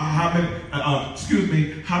how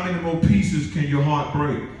many more pieces can your heart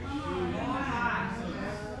break?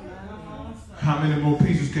 How many more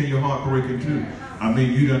pieces can your heart break into? I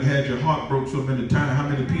mean, you done had your heart broke so many times. How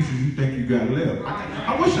many pieces you think you got left?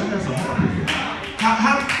 I wish I had some heart here.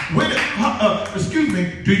 Excuse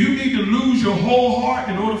me, do you need to lose your whole heart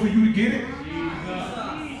in order for you to get it?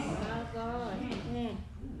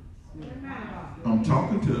 I'm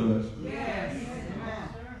talking to us.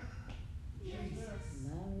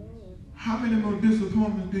 How many more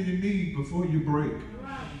disappointments do you need before you break?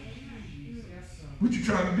 What you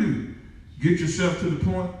trying to do? Get yourself to the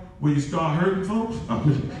point where you start hurting folks?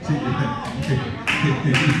 See,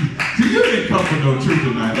 you didn't come for no truth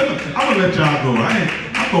tonight. I'm going to let y'all go.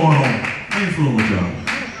 I'm going home. I ain't fooling with y'all.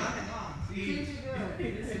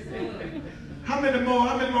 How many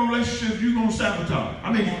more relationships you going to sabotage?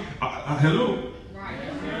 I mean, hello?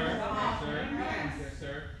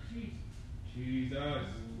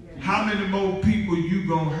 many more people you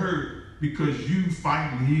gonna hurt because you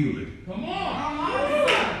fighting healing? Come on.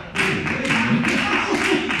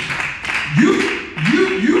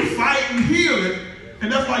 You fighting healing,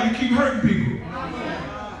 and that's why you keep hurting people.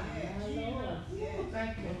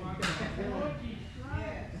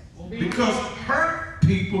 Because hurt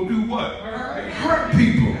people do what? Hurt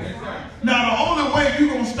people. Now the only way you're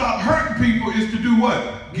going to stop hurting people is to do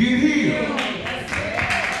what? Get healed.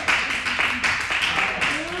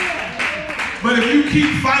 But if you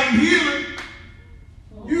keep fighting healing,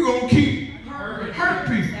 you're going to keep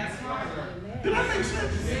hurting people. Did that make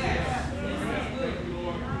sense?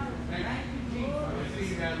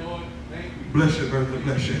 Bless you, brother.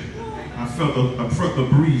 Bless you. I felt the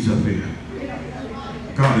breeze up here.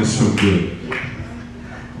 God is so good.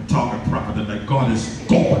 I'm talking proper tonight. God is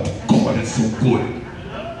God. God is so good.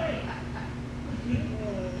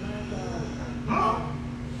 Huh?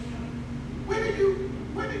 When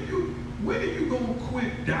are you gonna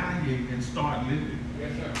quit dying and start living?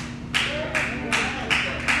 Yes, sir.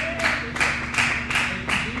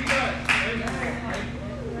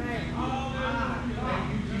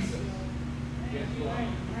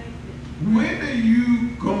 When are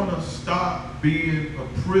you gonna stop being a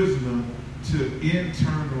prisoner to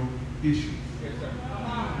internal issues? Yes, sir.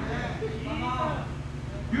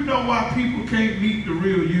 You know why people can't meet the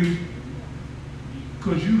real you?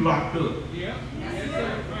 Because you locked up. Yeah. Yes,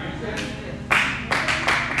 sir.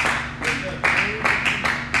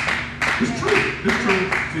 It's true. It's true.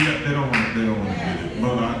 See, they don't want to get it.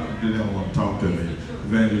 Mother, they don't want to talk to me.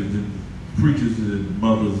 Evangelists and preachers and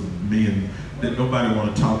mothers, men, that nobody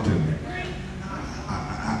want to talk to me.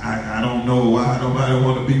 I don't know why nobody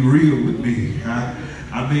want to be real with me. I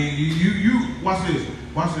mean, you watch this.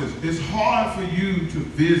 Watch this. It's hard for you to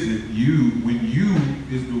visit you when you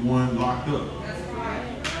is the one locked up. That's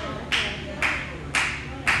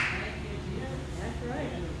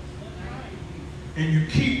right. And you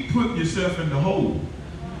keep putting yourself in the hole.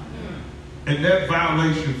 And that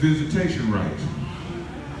violates your visitation rights.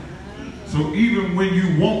 So even when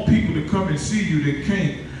you want people to come and see you, they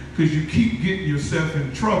can't, because you keep getting yourself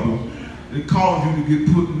in trouble. It causes you to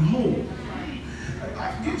get put in the hole.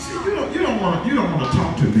 See, you don't want to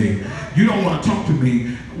talk to me. You don't want to talk to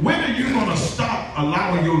me. When are you going to stop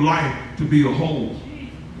allowing your life to be a hole?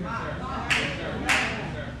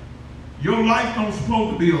 Your life don't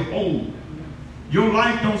supposed to be a hole. Your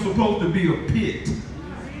life don't supposed to be a pit.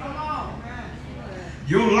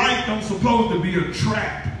 Your life don't supposed to be a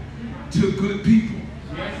trap to good people.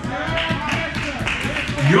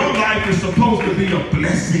 Your life is supposed to be a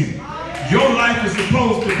blessing. Your life is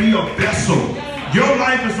supposed to be a vessel. Your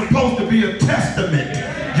life is supposed to be a testament.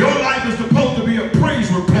 Your life is supposed to be a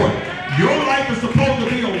praise report. Your life is supposed to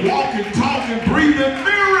be a walking, talking, breathing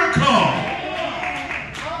miracle.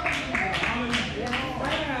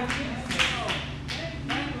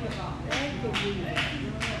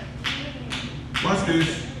 Watch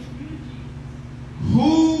this.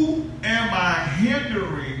 Who am I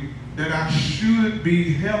hindering that I should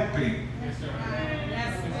be helping?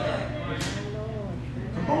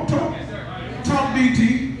 Come on, talk. Talk,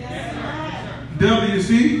 DT.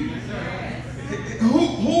 WC.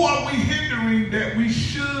 Who are we hindering that we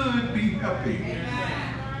should be helping?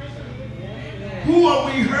 Who are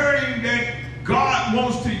we hurting that God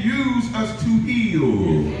wants to use us to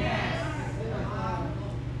heal?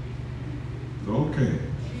 Okay.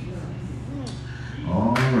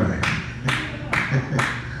 All right.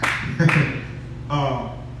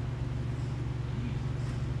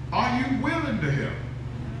 Are you willing to help?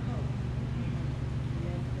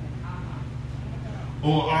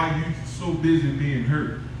 Or are you so busy being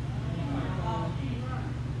hurt?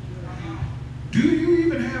 Do you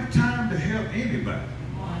even have time to help anybody?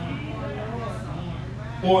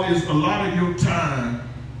 Or is a lot of your time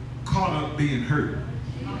caught up being hurt?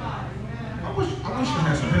 I wish I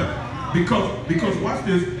had some help. Because watch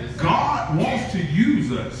this, God wants to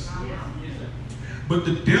use us. But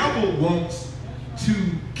the devil wants to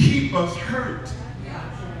keep us hurt.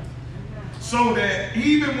 So that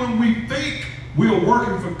even when we think we're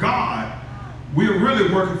working for God, we're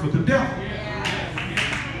really working for the devil.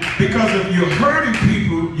 Because if you're hurting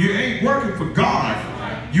people, you ain't working for God.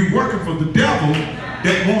 You're working for the devil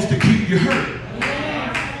that wants to keep you hurt.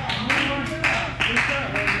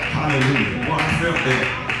 Hallelujah. Boy, I felt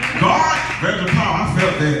that. God, there's the power, I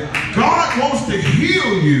felt that. God wants to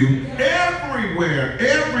heal you everywhere,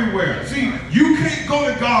 everywhere. See, you can't go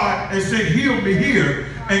to God and say, heal me here.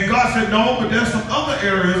 And God said, no, but there's some other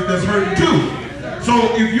areas that's hurting too.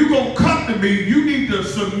 So if you're going to come to me, you need to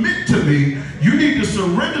submit to me. You need to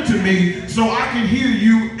surrender to me so I can heal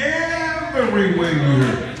you everywhere you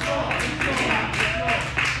hurt.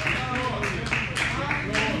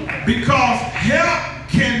 Because help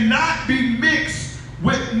cannot be mixed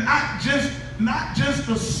with not just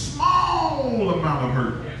a small amount of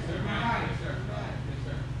hurt.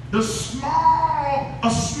 A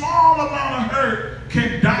small amount of hurt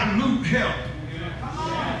can dilute help.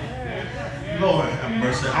 Lord have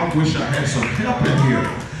mercy. I wish I had some help in here.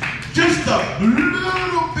 Just a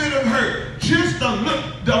little bit of hurt, just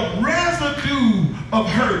the residue of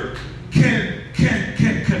hurt can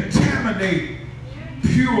contaminate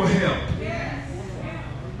pure help.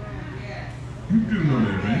 You do know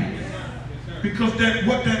that, right? Because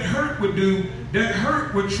what that hurt would do, that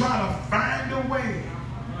hurt would try to find a way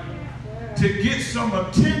to get some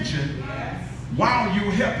attention while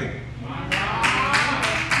you're helping.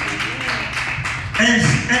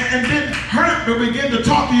 And then hurt will begin to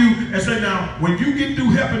talk to you and say, now, when you get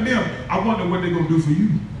through helping them, I wonder what they're going to do for you.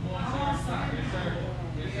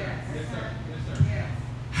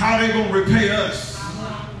 How they going to repay us.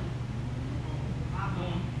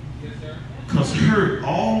 Because hurt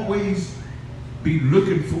always be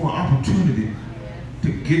looking for an opportunity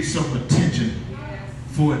to get some attention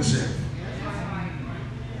for itself.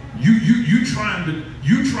 You trying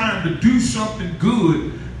to do something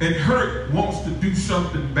good, and hurt wants to do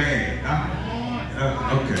something bad.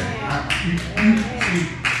 Okay. See,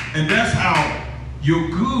 and that's how your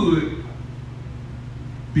good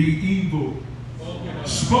be evil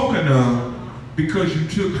spoken of, because you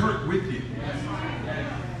took hurt with you.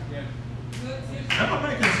 Am I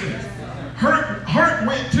making sense? Hurt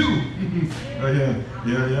went too.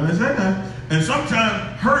 Yeah. Is that that? And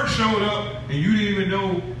sometimes hurt showed up and you didn't even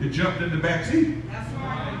know it jumped in the back seat. That's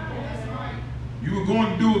right. You were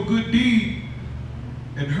going to do a good deed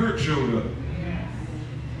and hurt showed up.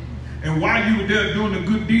 And while you were there doing a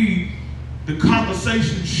good deed, the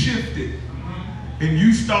conversation shifted. And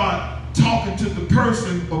you start talking to the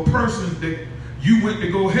person or persons that you went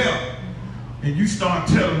to go help. And you start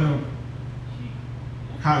telling them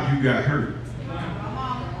how you got hurt.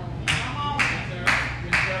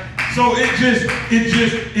 So it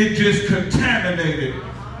just contaminated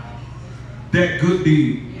that good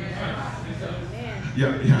deed.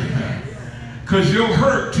 Yeah. Because your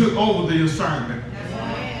hurt took over the assignment.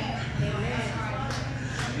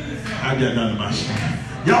 I got none of my shit.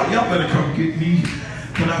 Y'all better come get me,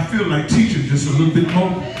 because I feel like teaching just a little bit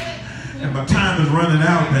more. And my time is running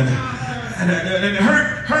out. And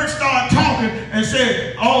hurt started talking and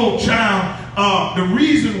said, oh, child, the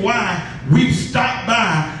reason why we stopped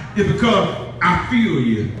by is because I feel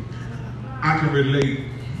you. I can relate.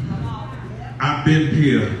 I've been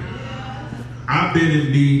here. I've been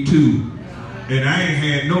in need too. And I ain't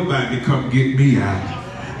had nobody come get me out.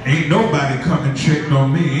 Ain't nobody come and checked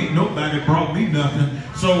on me. Ain't nobody brought me nothing.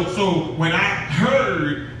 So when I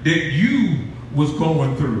heard that you was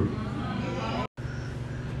going through.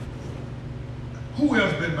 Who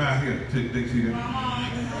else been by here? See that?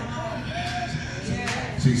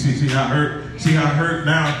 See how hurt? See how hurt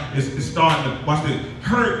now is starting to, watch this.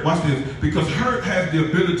 Hurt, watch this, because hurt has the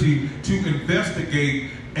ability to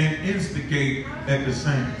investigate and instigate at the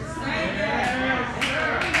same time.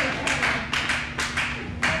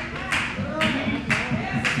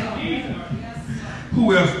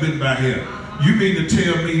 Who else been by here? You mean to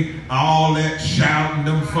tell me all that shouting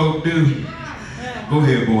them folk do? Go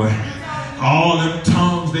ahead, boy. All them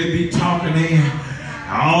tongues they be talking in,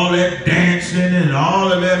 all that dancing and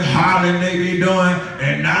all of that hollering they be doing,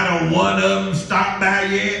 and not a one of them stopped by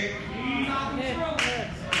yet?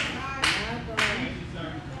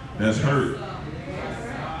 That's hurt.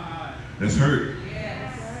 That's hurt.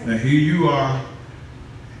 Now here you are.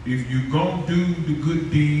 If you gonna do the good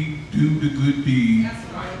deed, do the good deed.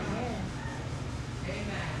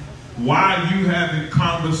 While you having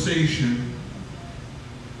conversation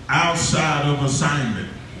outside of assignment.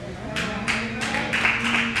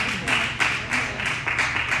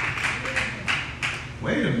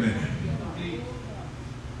 Wait a minute.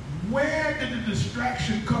 Where did the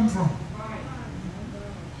distraction come from?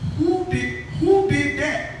 Who did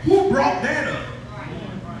that? Who brought that up?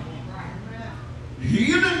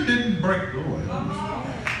 Healing didn't break the way.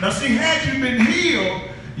 Now see, had you been healed,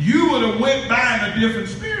 you would have went by in a different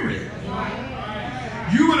spirit.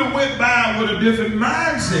 You would have went by with a different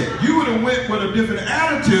mindset. You would have went with a different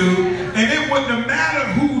attitude, and it wouldn't have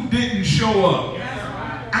mattered who didn't show up.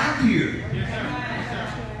 I'm here.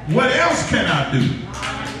 What else can I do?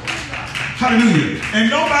 Hallelujah. And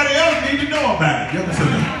nobody else need to know about it. You understand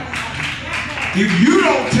that? If you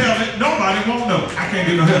don't tell it, nobody won't know. I can't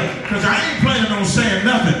get no help. Because I ain't planning on saying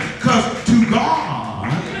nothing. Because to God,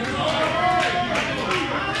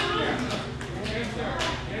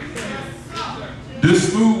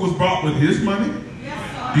 this food was bought with his money.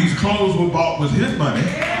 These clothes were bought with his money.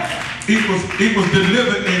 It was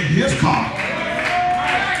delivered in his car.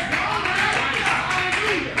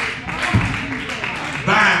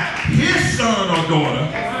 By his son or daughter.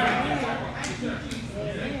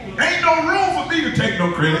 Ain't no room for me to take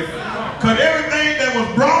no credit. Because everything that was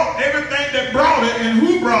brought, everything that brought it and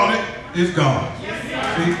who brought it is God.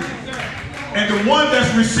 See? And the one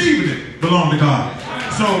that's receiving it belongs to God.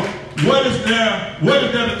 So what is there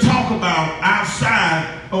to talk about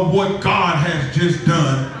outside of what God has just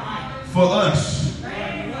done for us?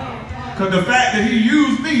 Because the fact that he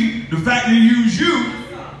used me, the fact that he used you,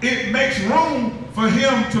 it makes room for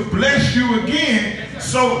him to bless you again.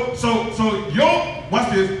 So your, watch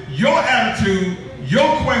this, your attitude,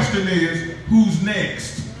 your question is, who's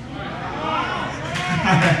next?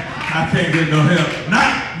 I can't get no help.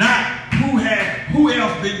 Not who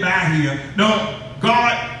else been by here. No,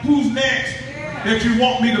 God, who's next that you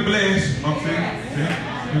want me to bless?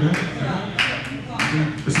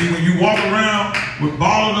 See, when you walk around with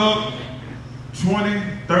bottled up 20,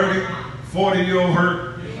 30, 40-year-old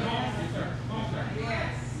hurt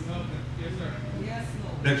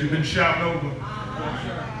that you've been shouting over.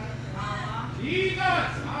 Jesus,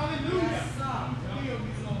 hallelujah.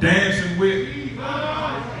 Dancing with.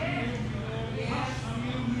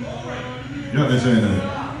 You understand that?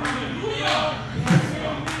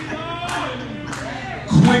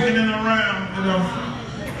 Quickening around, you know.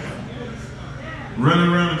 Running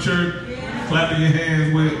around the church, clapping your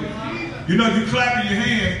hands with. You know, you clapping your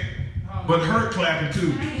hands, but her clapping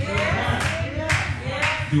too.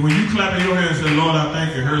 See, when you clapping your hands and say, Lord, I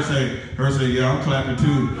thank you. Her say, yeah, I'm clapping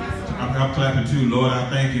too. I'm clapping too. Lord, I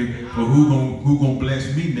thank you for who gonna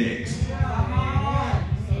bless me next.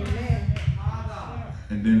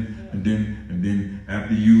 And then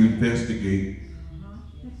after you investigate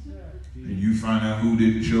and you find out who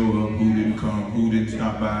didn't show up, who didn't come, who didn't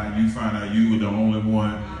stop by, and you find out you were the only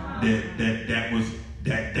one that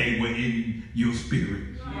they were in your spirit.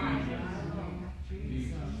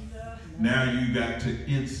 Now you got to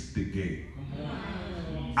instigate.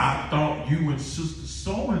 I thought you and sister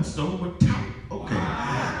so-and-so were tight. Okay.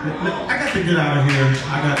 I got to get out of here.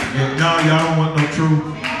 No, y'all don't want no truth.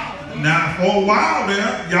 Now, for a while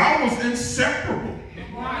there, y'all was inseparable.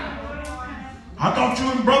 I thought you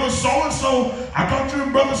and brother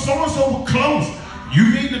so-and-so were close. You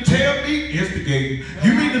mean to tell me, instigating,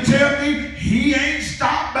 you mean to tell me he ain't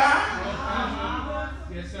stopped by?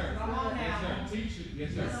 Yes, sir. Yes, sir. Teach it.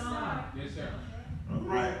 Yes, sir. Yes, sir.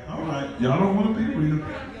 All right. Y'all don't want to be real.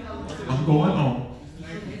 I'm going on.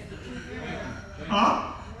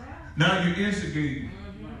 Huh? Now you're instigating.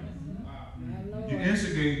 You're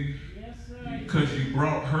instigating because you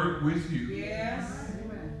brought hurt with you. Yes.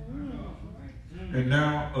 And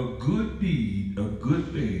now a good deed, a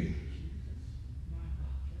good thing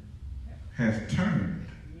has turned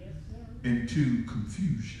into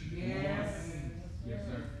confusion. Yes. Yes,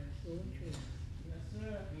 sir.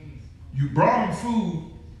 You brought them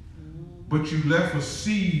food, but you left a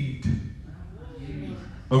seed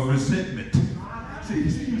of resentment.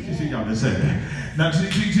 See, y'all understand that. Now,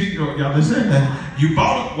 see, y'all understand that. You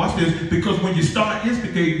bought it, watch this, because when you start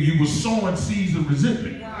instigating, you were sowing seeds of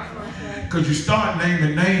resentment. Because you start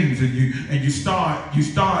naming names and you start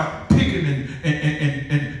picking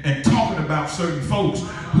and talking about certain folks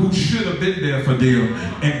who should have been there for them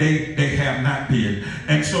and they have not been.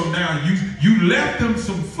 And so now you left them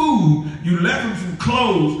some food, you left them some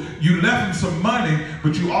clothes, you left them some money,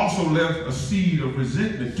 but you also left a seed of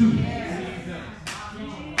resentment too.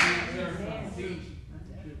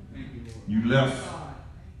 You left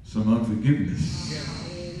some unforgiveness,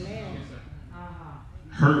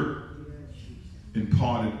 hurt,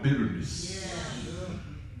 imparted bitterness,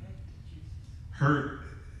 hurt,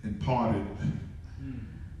 imparted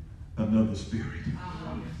another spirit.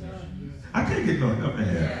 I can't get no help in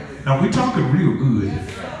here. Now we're talking real good,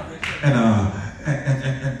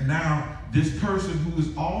 and now this person who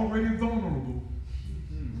is already vulnerable,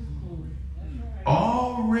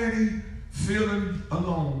 already feeling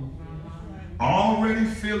alone, already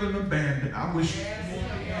feeling abandoned. I wish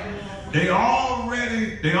they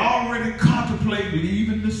already contemplate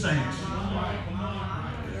leaving the saints.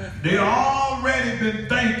 They already been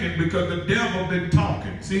thinking because the devil been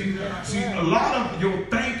talking. See, a lot of your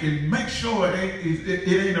thinking, make sure it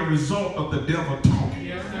ain't a result of the devil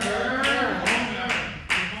talking.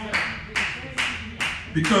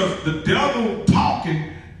 Because the devil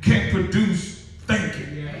talking can produce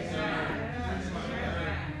thinking.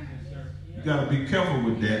 You got to be careful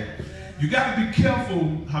with that. You got to be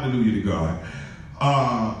careful, hallelujah to God,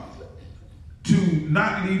 to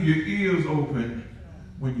not leave your ears open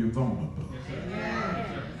when you're vulnerable.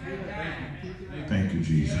 Thank you,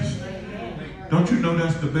 Jesus. Don't you know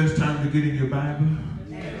that's the best time to get in your Bible?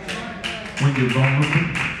 When you're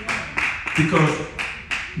vulnerable? Because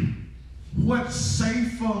what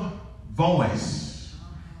safer voice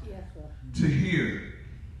to hear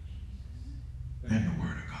than the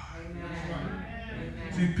Word of God?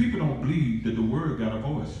 See, people don't believe that the Word got a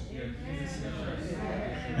voice.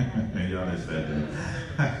 Y'all that said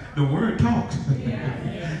that. The Word talks.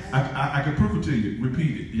 I can prove it to you.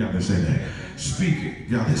 Repeat it. Y'all that said that. Speak it.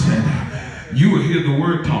 Y'all that said that. You will hear the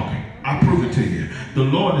Word talking. I prove it to you. The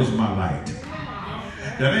Lord is my light.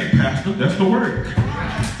 That ain't pastor. That's the Word.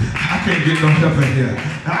 I can't get no help in here.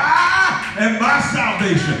 And my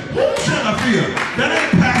salvation. Who shall I fear? That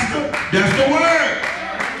ain't pastor. That's the Word.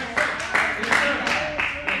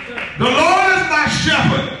 The Lord is my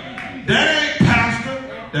shepherd. That ain't pastor.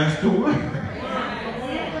 That's the Word.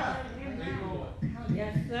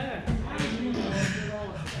 Yes, sir.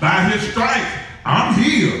 By His stripes, I'm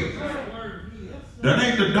healed. That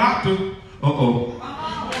ain't the doctor.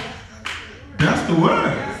 That's the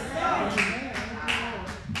Word.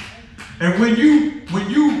 And when you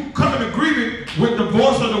come in agreement with the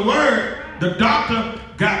voice of the Word, the doctor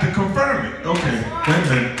got to confirm it. Okay, wait a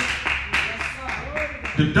minute.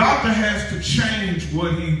 The doctor has to change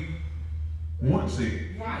what he once said.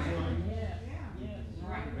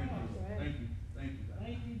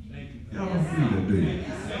 Y'all don't believe that, do you?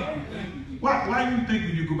 Why do you think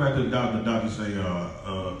when you go back to the doctor say,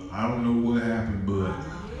 I don't know what happened, but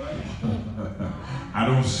I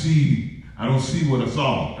don't see what I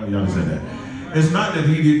saw. Y'all understand that? It's not that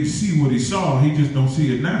he didn't see what he saw, he just don't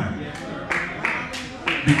see it now.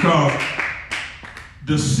 Because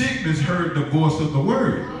the sickness heard the voice of the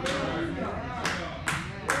Word.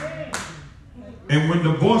 And when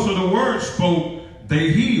the voice of the Word spoke,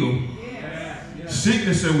 they healed.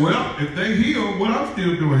 Sickness said, well, if they heal, what I'm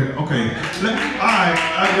still doing here? Okay, all right,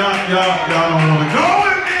 y'all don't want to go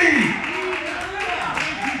with me.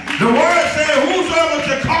 The Word said, whosoever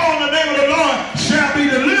shall call on the name of the Lord shall be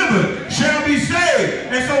delivered, shall be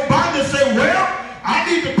saved. And so Bible said, well, I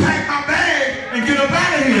need to pack my bag and get up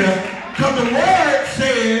out of here because the Word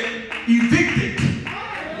said evicted.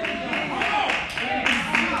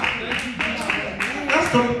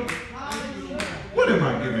 That's the, what am I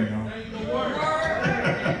giving y'all?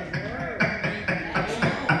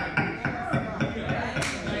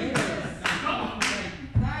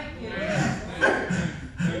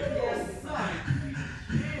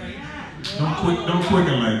 Don't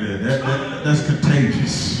quicken like that. That's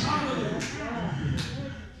contagious.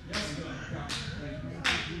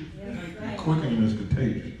 Quickening is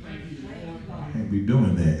contagious. Can't be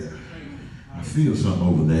doing that. I feel something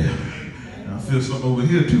over there. I feel something over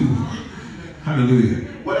here too. Hallelujah.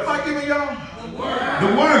 What am I giving y'all?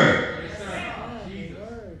 The Word.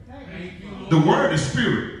 The Word is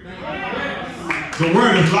spirit. The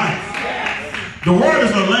Word is life. The Word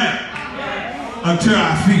is a lamp unto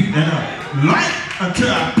our feet and a light unto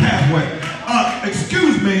our pathway.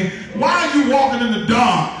 Excuse me, why are you walking in the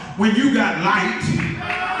dark when you got light?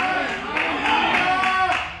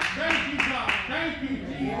 Thank you, God. Thank you,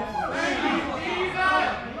 Jesus.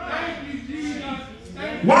 Thank you, Jesus.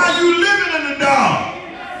 Why are you living in the dark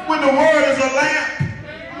when the Word is a lamp?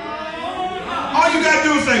 All you got to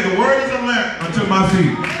do is say, the Word is a lamp unto my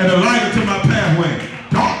feet and a light unto my pathway.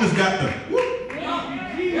 Darkness got the whoop.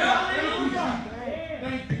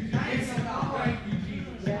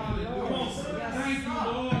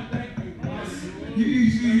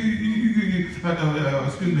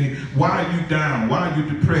 Excuse me, why are you down? Why are you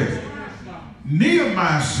depressed?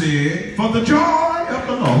 Nehemiah said, for the joy of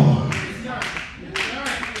the Lord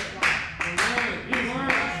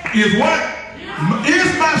is what?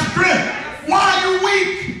 Is my strength. Why are you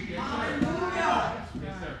weak?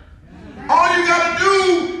 All you got to do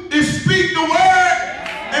is speak the word,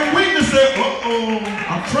 and weakness says,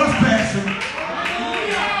 I'm trespassing.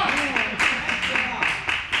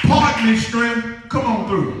 Pardon me, strength. Come on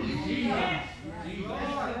through.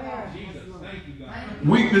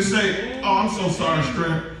 Weakness say, I'm so sorry,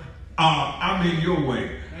 strength. I'm in your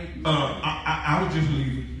way. I was just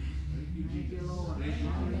leaving.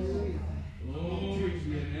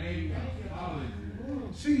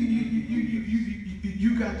 See,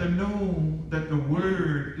 you got to know that the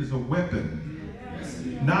Word is a weapon,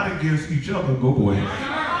 not against each other. Go boy.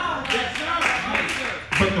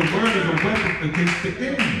 But the Word is a weapon against the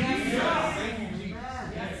enemy.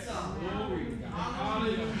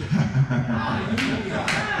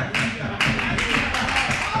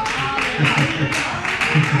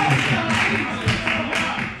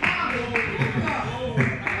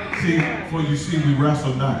 See, for you see, we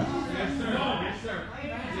wrestle not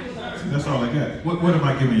That's all I got. What am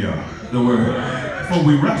I giving y'all? The word. For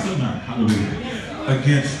we wrestle not, hallelujah,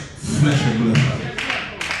 against flesh and blood.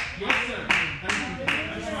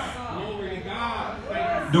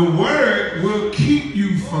 The word will keep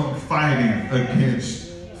you from fighting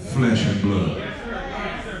against flesh and blood.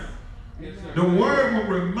 The word will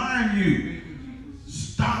remind you,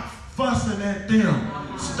 stop fussing at them.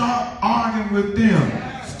 Stop arguing with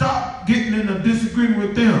them. Stop getting in a disagreement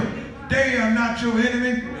with them. They are not your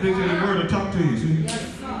enemy. The word will talk to you. See?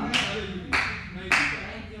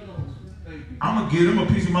 I'm going to give them a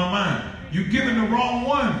piece of my mind. You're giving the wrong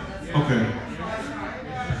one. Okay.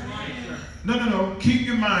 No. Keep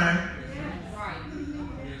your mind.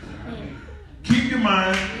 Keep your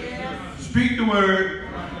mind. Speak the word,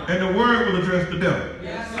 and the word will address the devil.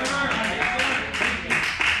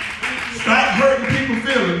 Stop hurting people's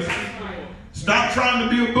feelings. Stop trying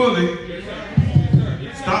to be a bully.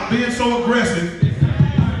 Stop being so aggressive.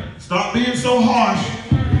 Stop being so harsh.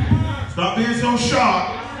 Stop being so sharp.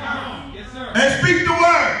 And speak the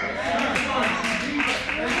word.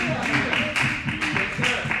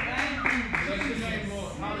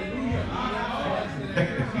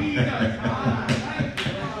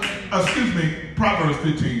 Excuse me, Proverbs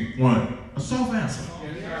 15:1. A soft answer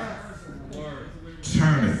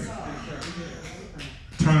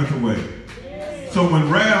turneth away. So when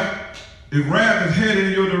if wrath is headed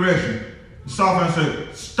in your direction, the soft answer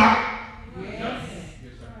says, stop.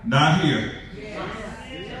 Not here.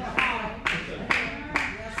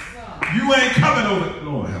 You ain't coming over.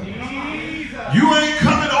 Lord help us. You ain't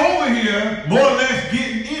coming over here, more or less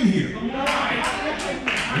getting in here.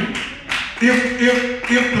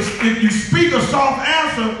 If you speak a soft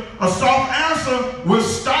answer will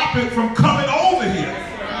stop it from coming over here.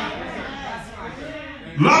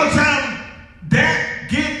 A lot of times that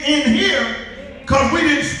get in here because we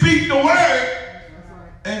didn't speak the word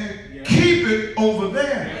and keep it over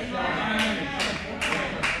there.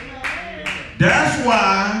 That's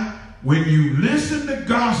why when you listen to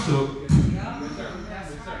gossip,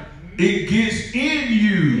 it gets in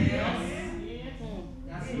you.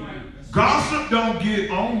 Gossip don't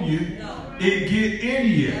get on you, it get in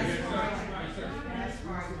you.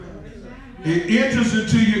 It enters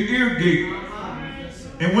into your ear gate.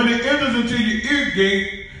 And when it enters into your ear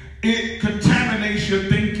gate, it contaminates your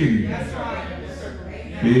thinking.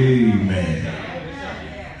 Amen.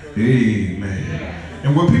 Amen.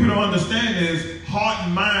 And what people don't understand is heart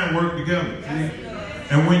and mind work together. See?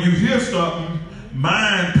 And when you hear something,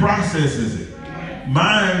 mind processes it.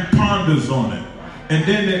 Mind ponders on it. And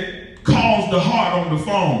then it calls the heart on the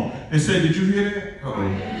phone and say, did you hear that?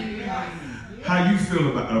 Uh-oh. How you feel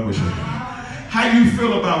about How you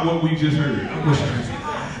feel about what we just heard?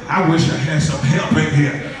 I wish I had some help in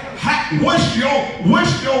here. What's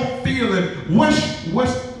your feeling?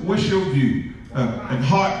 What's your view? And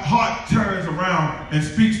heart turns around and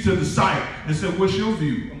speaks to the sight and said, what's your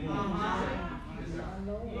view?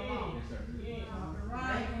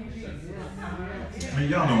 Man,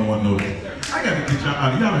 y'all don't want to know that. I got to get y'all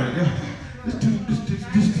out of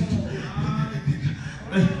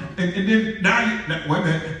and then now wait a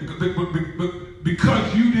minute,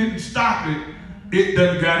 because you didn't stop it, it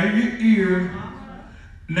done got in your ear.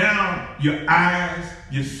 Now your eyes,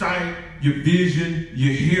 your sight, your vision,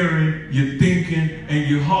 your hearing, your thinking, and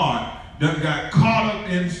your heart done got caught up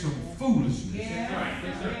in some foolishness.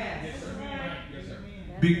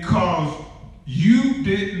 Because you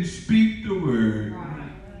didn't speak the word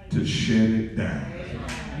to shut it down.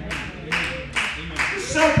 It's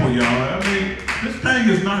simple, y'all. I mean, this thing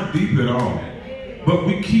is not deep at all. But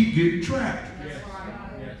we keep getting trapped.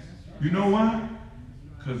 You know why?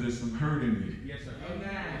 Because there's some hurt in you.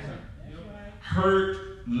 Hurt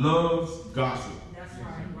loves gossip.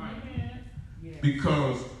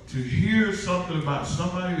 Because to hear something about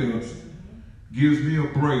somebody else gives me a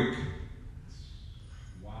break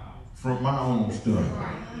from my own stuff.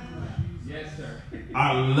 Yes, sir.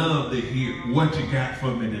 I love to hear what you got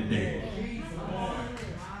for me today.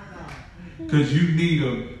 Because you need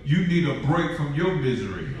a break from your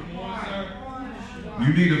misery.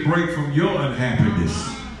 You need a break from your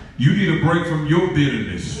unhappiness. You need a break from your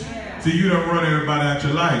bitterness. See, you don't run everybody out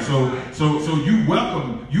your life. So you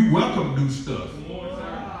welcome new stuff.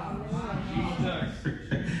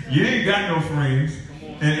 You ain't got no friends.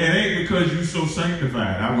 And it ain't because you so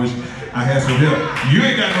sanctified. I wish I had some help. You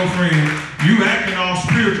ain't got no friends. You acting all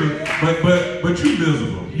spiritual, but you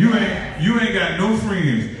miserable. You ain't got no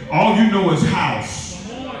friends. All you know is house.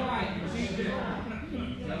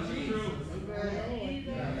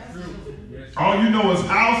 All you know is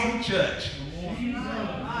house and church.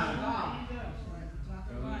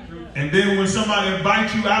 And then when somebody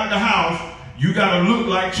invites you out the house, you got to look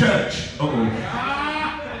like church. Uh-oh.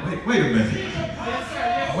 Wait a minute.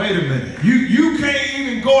 Wait a minute. You can't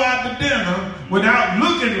even go out to dinner without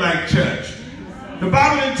looking like church. The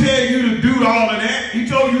Bible didn't tell you to do all of that. He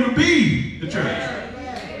told you to be the church.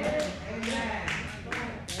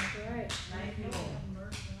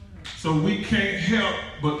 So we can't help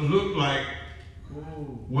but look like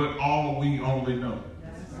what all we only know.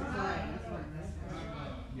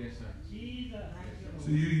 Yes, sir.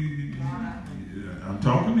 See, I'm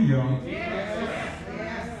talking to y'all.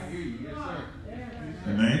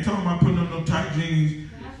 And I ain't talking about putting on no tight jeans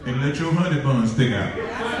and let your honey bun stick out.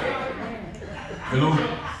 Hello?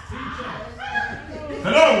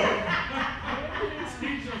 Hello?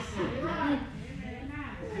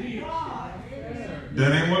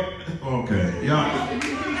 That ain't what? Okay, y'all.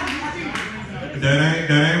 That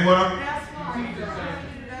ain't what?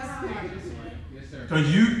 Because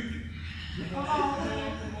you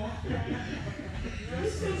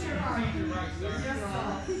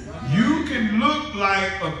can look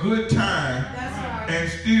like a good time and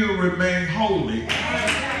still remain holy.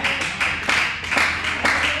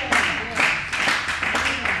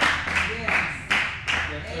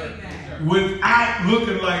 Without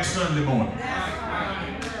looking like Sunday morning.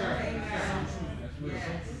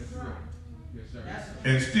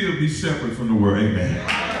 And still be separate from the world. Amen.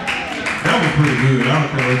 That was pretty good. I don't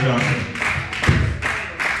care what y'all say.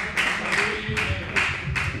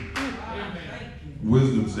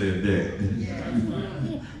 Wisdom said that.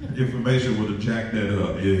 Information would have jacked that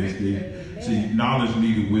up. Yeah, see, knowledge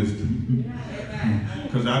needed wisdom.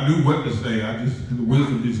 Because I knew what to say. The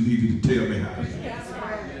wisdom just needed to tell me how to say it.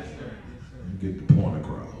 Get the point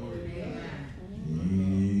across.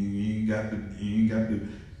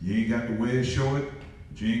 You ain't got to wear it short,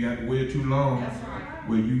 but you ain't got to wear it too long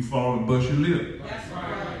where you fall and bust your lip.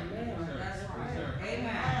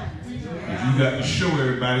 But you got to show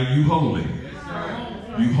everybody you holy.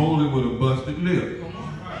 You holy with a busted lip.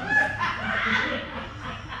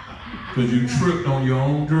 Because you tripped on your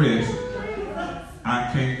own dress.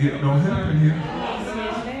 I can't get no help in here.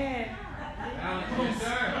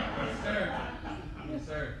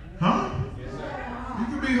 Huh? You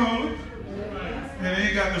can be holy. And it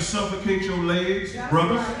ain't got to suffocate your legs,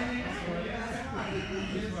 brothers.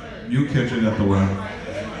 You catch it after a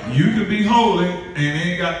while. You can be holy and it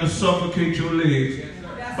ain't got to suffocate your legs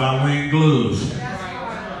by wearing gloves.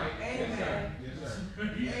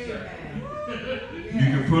 You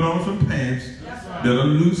can put on some pants that are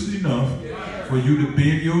loose enough for you to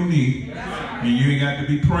bend your knee, and you ain't got to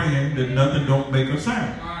be praying that nothing don't make a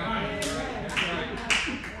sound.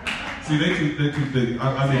 See, I need to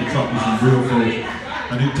talk to some real folks.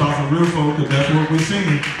 I need to talk to real folks because that's what we're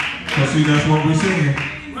seeing. Because see, that's what we're seeing.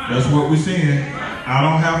 That's what we're seeing. I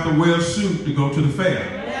don't have to wear a suit to go to the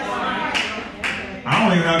fair. I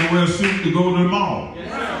don't even have to wear a suit to go to the mall.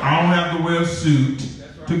 I don't have to wear a suit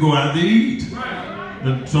to go out to eat.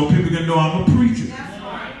 So people can know I'm a preacher.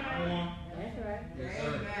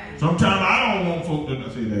 Sometimes I don't want folk to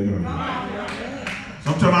say that.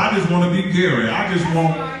 Sometimes I just want to be Gary. I just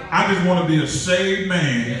want to be a saved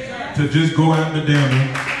man to just go out to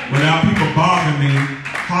dinner without people bothering me,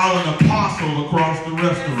 hollering apostle across the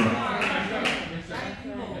restaurant.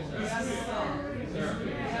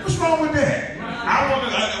 What's wrong with that?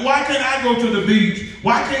 Why can't I go to the beach?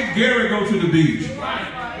 Why can't Gary go to the beach?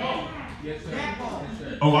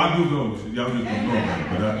 Oh, I do go. Y'all just don't know about it,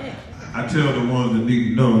 but I tell the ones that need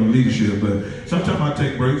to know in leadership. But sometimes I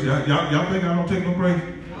take breaks. Y'all think I don't take no breaks?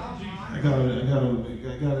 I got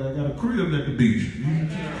a crib at the beach.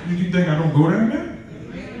 You think I don't go down there?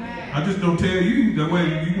 I just don't tell you. That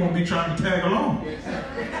way you won't be trying to tag along.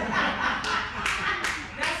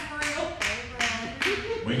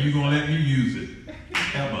 When you gonna let me use it?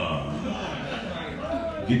 Ever.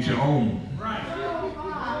 Get your own.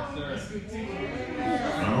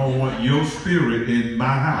 I don't want your spirit in my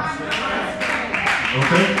house.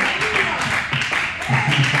 Okay?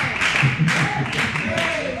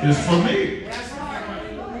 It's for me.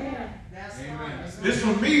 It's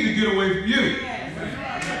for me to get away from you.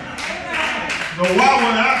 So why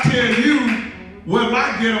would I tell you where my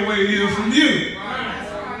getaway is from you?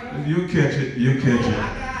 You'll catch it. You'll catch it.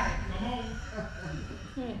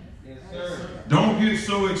 Don't get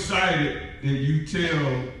so excited that you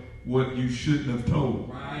tell what you shouldn't have told.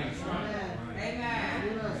 Amen.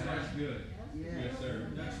 That's good. Yes, sir.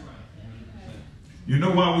 That's right. You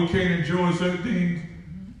know why we can't enjoy certain things?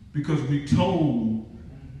 Because we told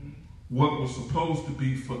what was supposed to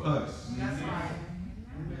be for us. That's right.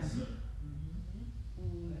 Yes, sir.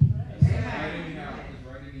 Right in the house.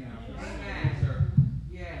 Right in the house. Yes, sir.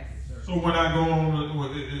 Yes. So when I go on,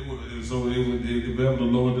 if ever the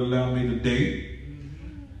Lord allow me to date,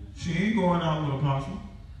 she ain't going out with Apostle.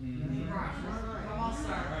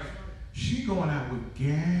 She going out with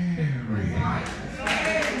Gary.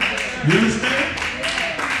 You understand?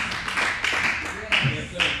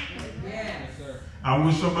 Yes, sir. I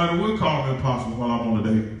wish somebody would call me Apostle while I'm on a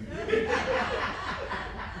date.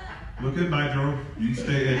 Look at Nitro. You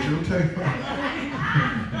stay at your table.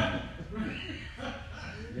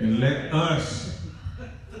 And let us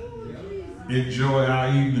enjoy our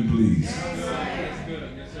evening, please.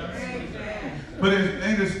 But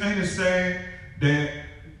ain't it sad that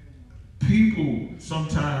people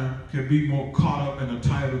sometimes can be more caught up in a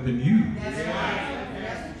title than you?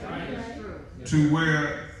 To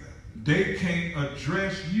where they can't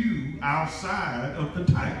address you outside of the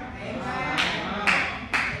title.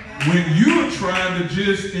 When you're trying to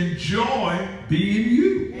just enjoy being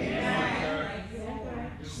you.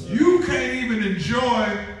 You can't even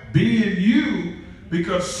enjoy being you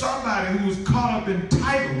because somebody who's caught up in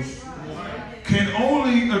titles can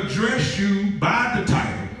only address you by the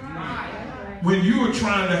title when you are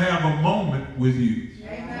trying to have a moment with you.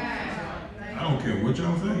 I don't care what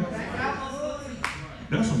y'all think.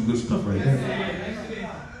 That's some good stuff right there.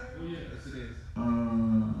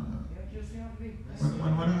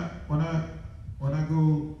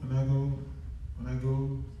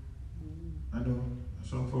 I know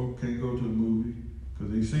some folk can't go to the movie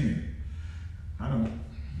because they sin. I don't.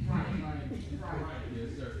 Yes,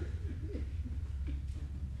 sir.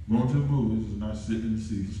 Going to the movies is not sitting in the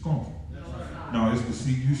seat of scornful. No, it's the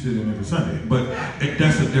seat you sit in every Sunday. But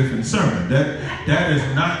that's a different sermon. That is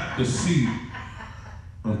not the seat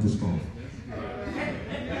of the scornful.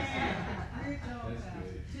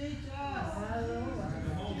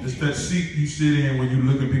 It's that seat you sit in when you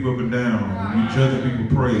look at people up and down, and you judging people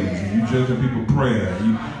praise, and you judging people prayer,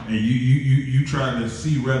 and you trying to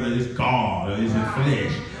see whether it's God or is it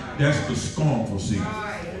flesh. That's the scornful seat.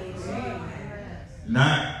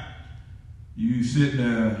 Not you sitting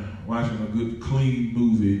there watching a good clean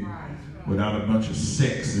movie without a bunch of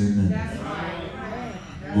sex and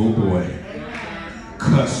oh boy,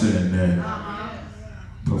 cussing and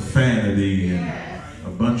profanity and a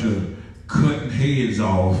bunch of cutting heads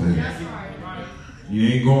off, and you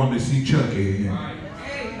ain't going to see Chucky. And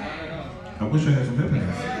I wish I had some help in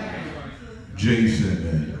that.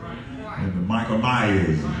 Jason and the Michael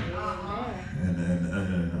Myers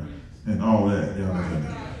and all that. Y'all understand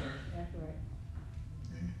that?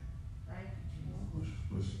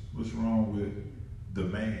 What's wrong with the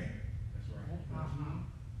man?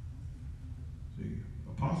 See,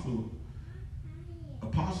 apostle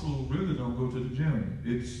really don't go to the gym.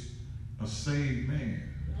 It's a saved man.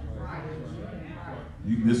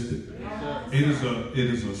 You missed it. It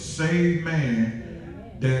is a saved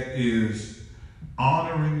man that is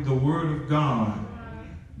honoring the word of God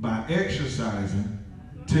by exercising,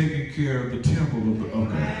 taking care of the temple of the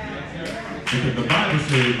because the Bible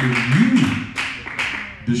says if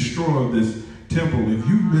you destroy this temple, if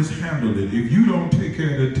you mishandle it, if you don't take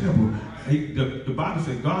care of the temple, the Bible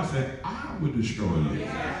said, God said, I will destroy it.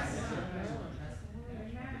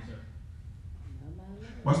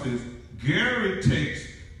 Watch this. Gary takes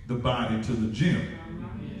the body to the gym.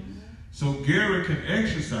 So Gary can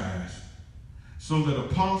exercise so that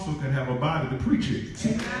Apostle can have a body to preach it.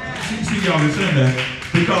 See y'all understand that?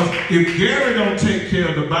 Because if Gary don't take care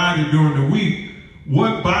of the body during the week,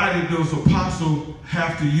 what body does Apostle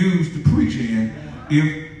have to use to preach in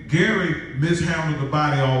if Gary mishandled the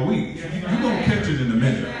body all week? You're going to catch it in a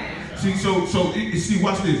minute. See, see,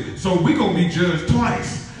 watch this. So we're going to be judged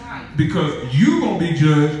twice. Because you're going to be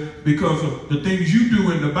judged because of the things you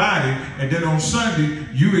do in the body, and then on Sunday,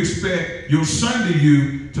 you expect your Sunday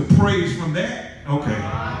you to praise from that? Okay.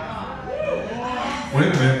 Wait a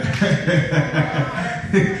minute.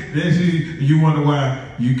 Then you wonder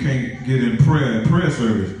why you can't get in prayer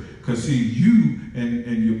service. Because see, you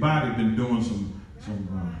and your body been doing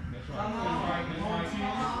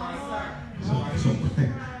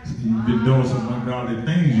you've been doing some ungodly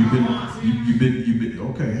things. You've been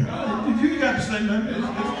okay. You ain't got to say nothing.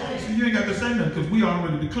 You ain't got to say nothing because we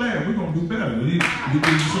already declared we're gonna do better.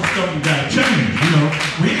 Some stuff we gotta change. You know,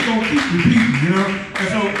 we ain't gonna keep repeating. You know, and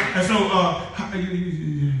so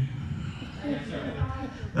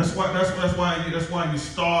that's why you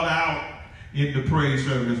start out in the praise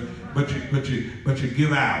service, but you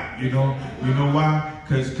give out. You know why?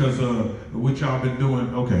 Because what y'all been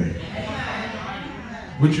doing. Okay.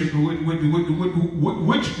 What have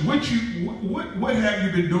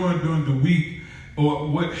you been doing during the week, or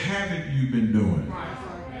what haven't you been doing?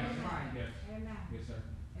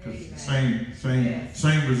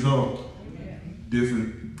 Same result,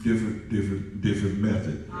 different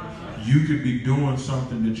method. You could be doing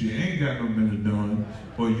something that you ain't got no business doing,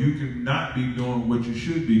 or you could not be doing what you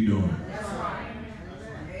should be doing. That's right.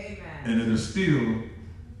 And it'll still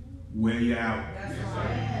wear you out.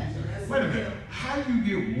 Wait a minute. How you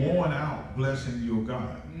get worn out blessing your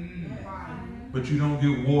God, but you don't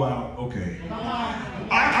get wore out? Okay.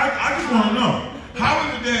 I just want to know, how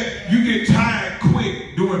is it that you get tired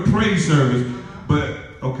quick doing praise service, but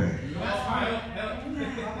okay.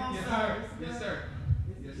 Yes, sir. Yes,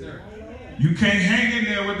 sir. You can't hang in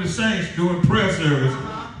there with the saints doing prayer service,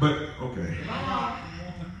 but okay.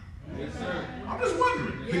 Yes, sir. I'm just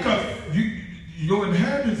wondering, because your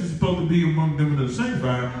inheritance is supposed to be among them that are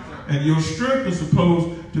sanctified, and your strength is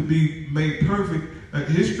supposed to be made perfect.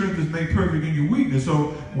 His strength is made perfect in your weakness.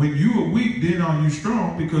 So when you are weak, then are you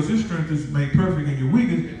strong, because his strength is made perfect in your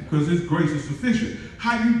weakness, because his grace is sufficient.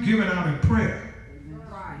 How you giving out in prayer?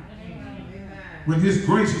 When his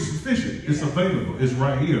grace is sufficient, it's available. It's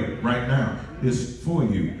right here, right now. It's for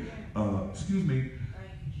you. Excuse me.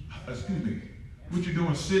 What you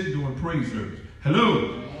doing sitting doing praise service?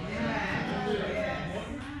 Hello?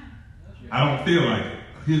 I don't feel like it.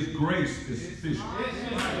 His grace is sufficient.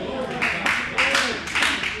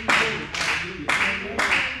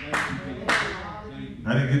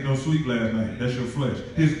 I didn't get no sleep last night. That's your flesh.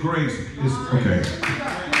 His grace is okay.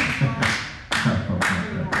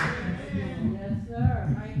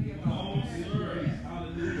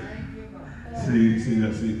 See,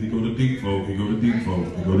 they go to deep folk, they go to deep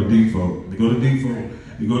folk, they go to deep folk, they go to deep folk,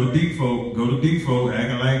 they go to deep folk, go to deep folk,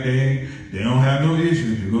 acting like they don't have no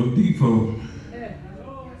issues. They go to deep folk.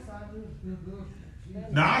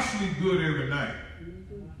 Now I sleep good every night.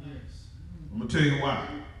 I'm gonna tell you why.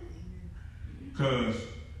 Because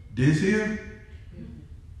this here,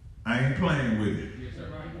 I ain't playing with it.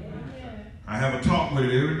 I have a talk with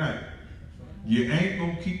it every night. You ain't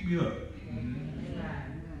gonna keep me up.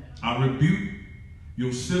 I rebuke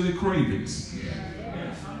your silly cravings.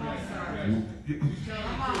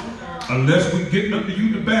 Unless we getting up to you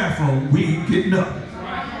in the bathroom, we ain't getting up.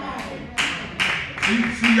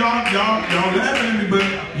 See y'all laughing at me, but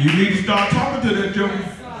you need to start talking to that joker.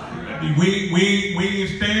 We ain't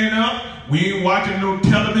staying up. We ain't watching no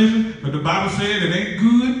television. But the Bible said it ain't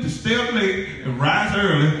good to stay up late and rise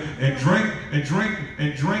early and drink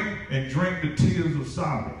the tears of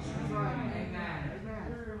sorrows.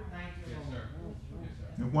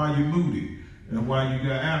 And why you moody, and why you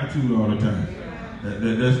got attitude all the time.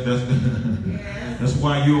 That's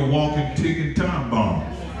why you're a walking, ticking time bomb.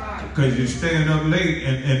 Because you're staying up late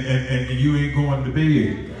and you ain't going to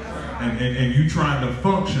bed. And you trying to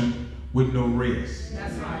function with no rest.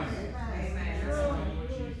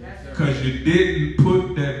 Because you didn't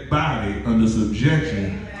put that body under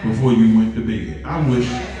subjection before you went to bed. I wish.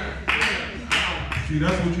 See,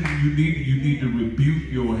 that's what you need. You need to rebuke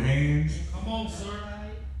your hands. Come on, sir.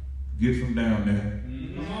 Get from down there.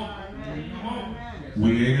 Come on.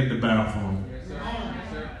 We ain't in the bathroom.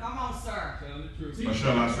 Come on, sir. Or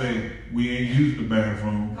shall I say, we ain't using the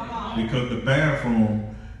bathroom, because the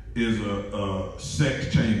bathroom is a sex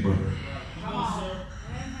chamber. Come on, sir.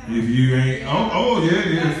 If you ain't, yeah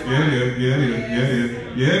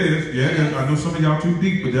it is. I know some of y'all too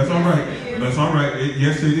deep, but that's all right. That's all right.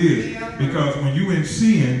 Yes, it is. Because when you in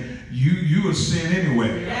sin, you are sin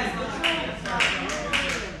anyway. That's the truth.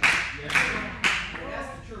 That's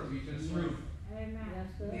the truth.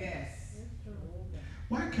 Yes.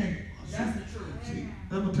 Why can't? That's the truth. See,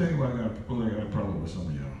 let me tell you why I got a problem with some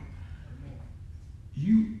of y'all.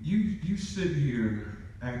 You sit here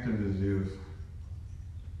acting as if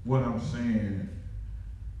what I'm saying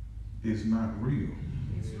is not real.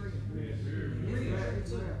 It's real.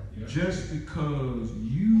 Just because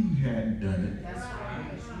you hadn't done it, That's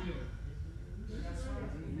right. It's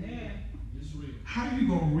real. how you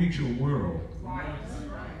gonna reach a world Right.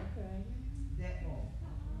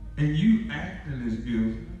 and you acting as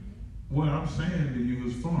if what I'm saying to you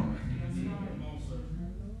is foreign?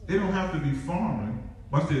 It don't have to be foreign.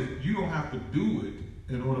 Watch this. You don't have to do it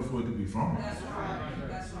in order for it to be foreign. That's right.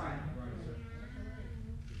 That's right.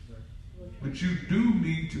 But you do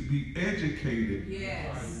need to be educated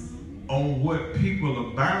Yes. on what people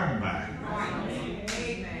are bound by Right.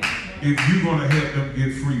 Amen. if you're going to help them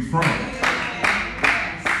get free from it.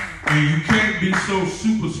 And you can't be so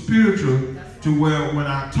super spiritual to where when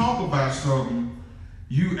I talk about something,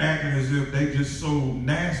 you acting as if they just so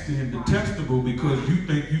nasty and detestable because you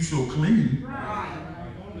think you so clean. Right.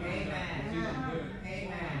 Amen.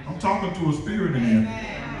 Amen. I'm talking to a spirit in here.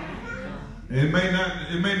 Amen. It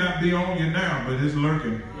may not be on you now, but it's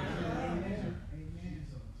lurking.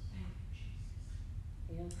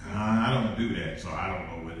 do that, so I don't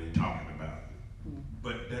know what they're talking about.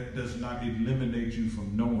 But that does not eliminate you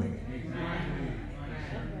from knowing.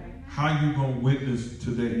 How you going to witness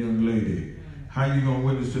to that young lady? How you going to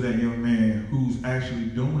witness to that young man who's actually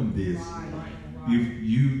doing this? If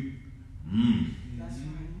you,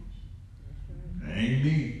 that ain't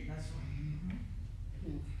me.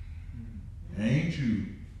 That ain't you.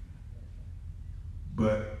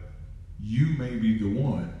 But you may be the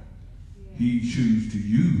one he chooses to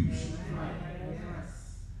use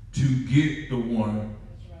to get the one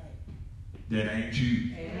that ain't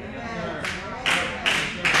you.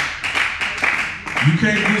 You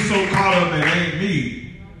can't get so caught up that ain't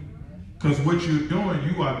me, because what you're doing,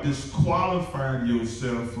 you are disqualifying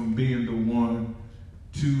yourself from being the one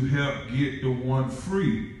to help get the one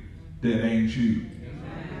free that ain't you.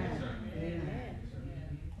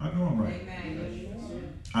 I know I'm right.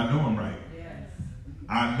 I know I'm right.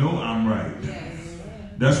 I know I'm right.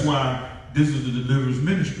 That's why this is the deliverance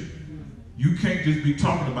ministry. You can't just be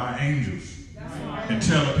talking about angels and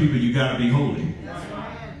telling people you got to be holy.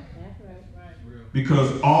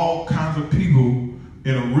 Because all kinds of people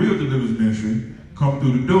in a real deliverance ministry come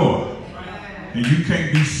through the door. And you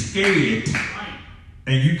can't be scared.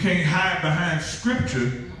 And you can't hide behind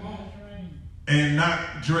scripture and not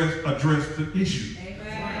address the issue.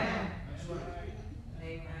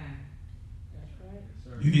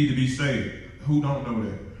 You need to be saved. Who don't know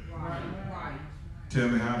that? Tell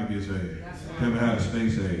me how to get saved. Tell me how to stay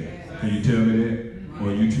saved. Can you tell me that? Or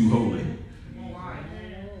are you too holy?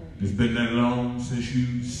 It's been that long since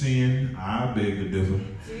you sinned. I beg to differ.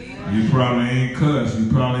 You probably ain't cussed. You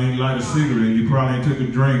probably ain't light a cigarette. You probably ain't took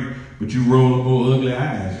a drink, but you roll up more ugly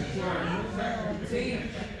eyes.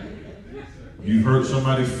 You hurt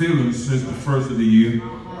somebody's feelings since the first of the year.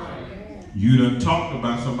 You done talked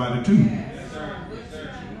about somebody too.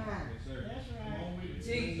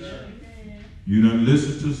 You done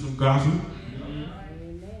listened to some gossip.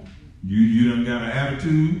 You done got an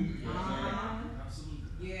attitude.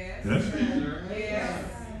 That's it.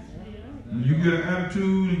 When you get an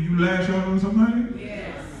attitude and you lash out on somebody,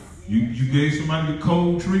 you gave somebody the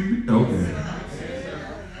cold treatment. Okay.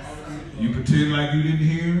 You pretend like you didn't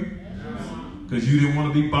hear because you didn't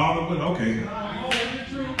want to be bothered with. Okay.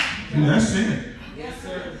 See, that's sin.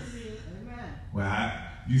 Well,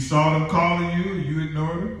 you saw them calling you and you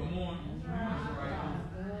ignored them.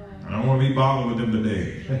 I don't want to be bothered with them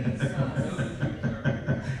today.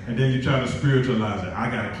 And then you try to spiritualize it. I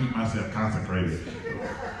got to keep myself consecrated.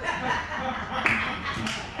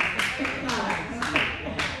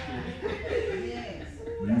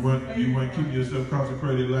 You weren't keeping yourself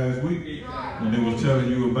consecrated last week when they was telling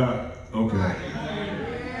you about, okay.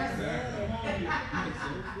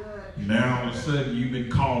 Now all of a sudden you've been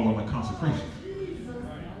called on a consecration.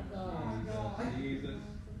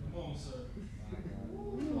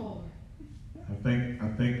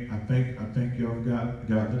 I think y'all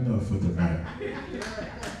got enough for tonight.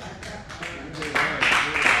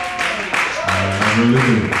 I really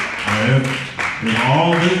do. If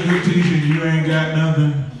all this good teaching you ain't got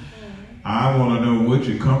nothing, I want to know what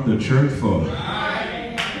you come to church for.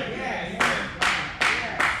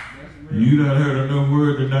 You done heard enough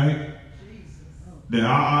word tonight that I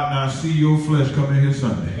ought not see your flesh come in here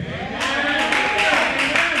Sunday.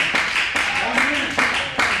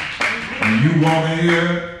 When you walk in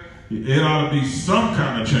here, it ought to be some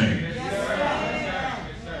kind of change.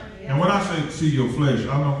 And when I say see your flesh,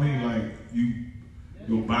 I don't mean like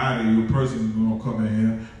your body, your person going to come in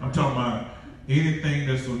here. I'm talking about anything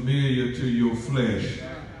that's familiar to your flesh,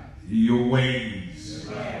 your ways,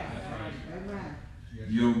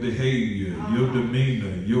 your behavior, your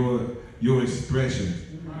demeanor, your expression.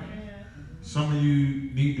 Some of you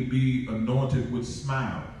need to be anointed with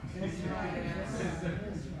smile.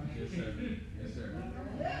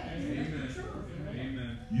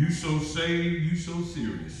 You so saved, you so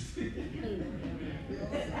serious.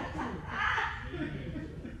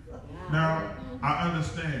 Now, I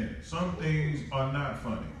understand some things are not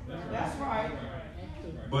funny. That's right.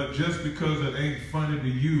 But just because it ain't funny to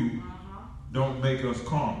you, don't make us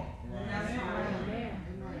carnal. That's right. Amen.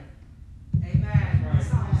 Amen.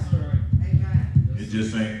 It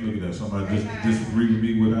just ain't, look at that, somebody just disagree with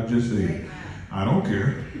me what I just said. I don't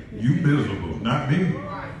care. You miserable, not me.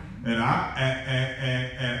 And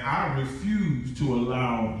I refuse to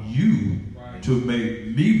allow you to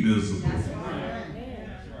make me miserable. That's right.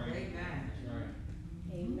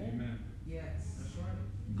 Amen. Yes.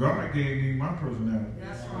 God gave me my personality.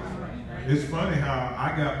 That's right. It's funny how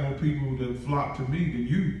I got more people that flock to me than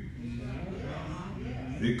you.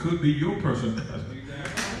 It could be your personality.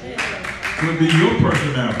 Could be your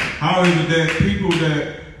personality. How is it that people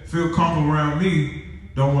that feel comfortable around me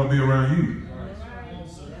don't want to be around you.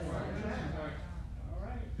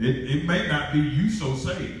 It may not be you so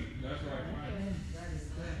saved.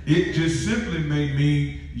 It just simply may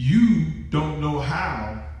mean you don't know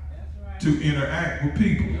how to interact with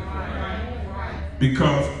people.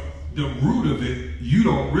 Because the root of it, you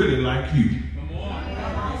don't really like you.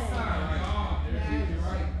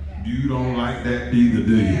 You don't like that either,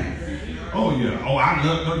 do you? Oh yeah. Oh, I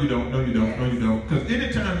love. No, you don't. No, you don't. No, you don't. Because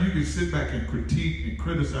anytime you can sit back and critique and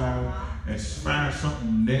criticize and find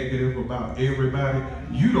something negative about everybody,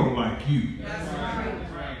 you don't like you. That's right.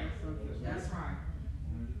 That's right.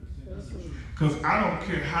 Because I don't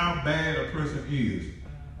care how bad a person is,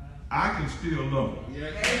 I can still love them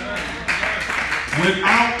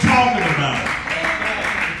without talking about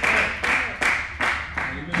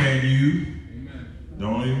it. Can you?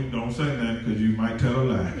 Don't say that because you might tell a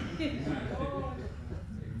lie.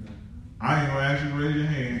 I ain't gonna ask you to raise your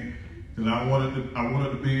hand because I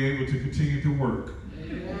wanted to be able to continue to work.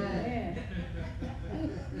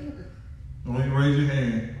 Don't even raise your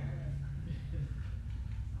hand.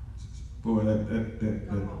 Boy,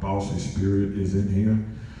 that bossy spirit is in here.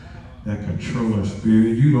 That controlling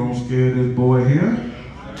spirit. You don't scare this boy here.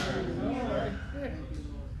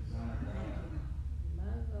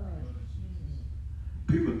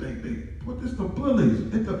 People think what is the bullies?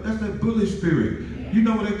 That's that bully spirit. You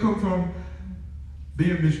know where they come from?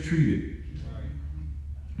 Being mistreated.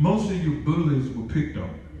 Most of your bullies were picked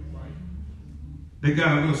on. They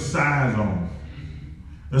got a little size on them.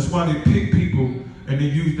 That's why they pick people and they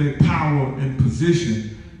use their power and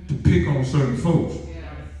position to pick on certain folks.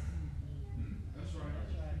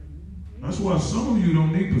 That's why some of you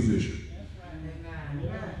don't need position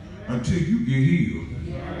until you get healed.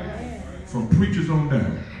 From preachers on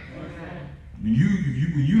down. When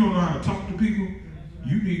you don't know how to talk to people,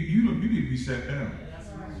 you need to be sat down.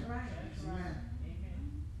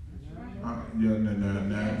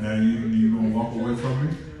 Now you gonna walk away from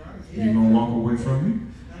me? You gonna walk away from me?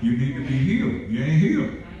 You need to be healed. You ain't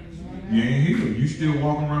healed. You ain't healed. You still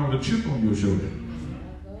walking around with a chip on your shoulder.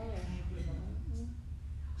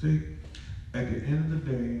 See, at the end of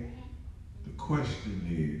the day, the question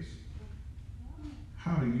is,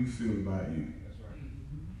 how do you feel about you?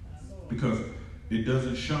 Because it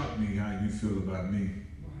doesn't shock me how you feel about me.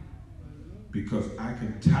 Because I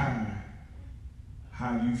can tie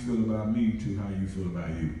how you feel about me to how you feel about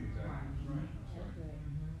you.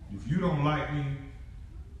 If you don't like me,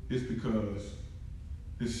 it's because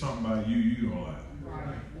there's something about you you don't like.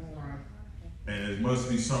 And it must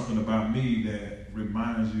be something about me that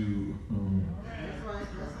reminds you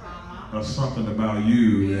of something about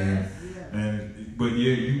you. But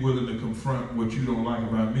yet you willing to confront what you don't like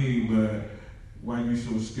about me, but why you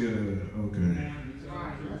so scared of,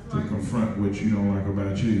 to confront what you don't like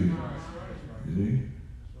about you? You see?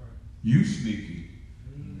 You sneaky.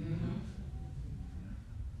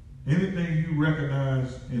 Anything you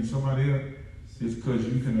recognize in somebody else is because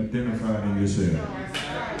you can identify it in yourself.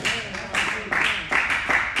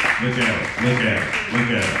 Look at it. Look at it. Look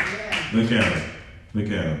at it. Look at it. Look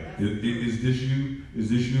at it. Is this you? Is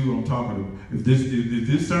this you I'm talking to? If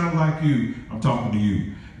this sounds like you, I'm talking to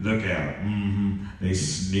you. Look at it. Mm-hmm. They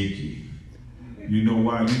sneaky. You know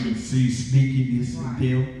why you can see sneakiness in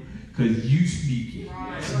them? Because you sneaky.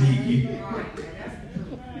 Sneaky.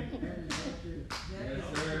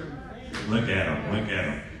 Look at them. Look at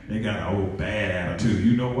them. They got an old bad attitude.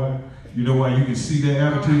 You know why? You know why you can see their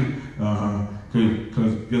attitude?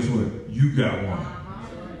 Because guess what? You got one.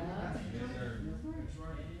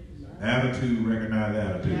 Attitude, recognize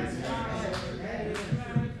attitude.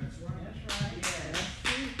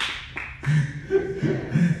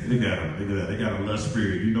 Look at them. Look at that. They got a lust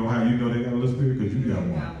spirit. You know how you know they got a lust spirit? Because you got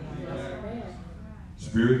one.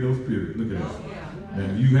 Spirit, no spirit. Look at that.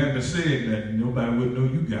 And you haven't said that, nobody would know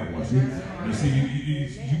you got one. See,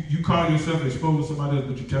 you call yourself exposed to somebody else,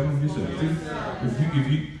 but you tell them yourself.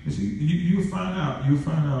 See, you'll find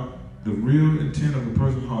out the real intent of a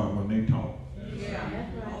person's heart when they talk.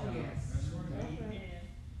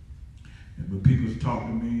 And when people talk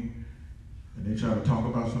to me and they try to talk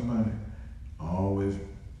about somebody, I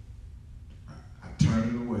turn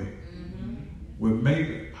it away. Well,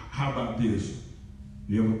 maybe, how about this?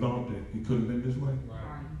 You ever thought that it could have been this way?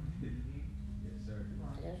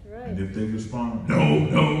 That's right. And if they respond,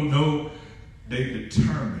 no, they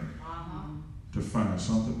determine to find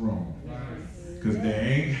something wrong. Because they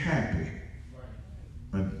ain't happy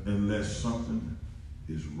unless something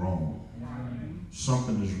is wrong.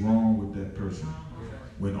 Something is wrong with that person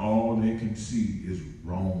when all they can see is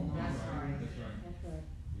wrong.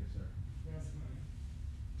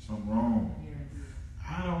 Something wrong.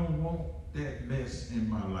 I don't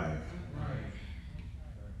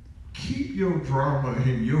your drama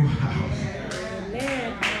in your house.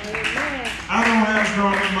 Amen. Amen. I don't have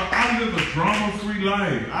drama. I live a drama-free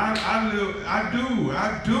life.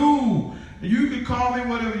 I do. You can call me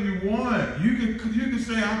whatever you want. You can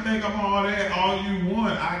say, I think I'm all that, all you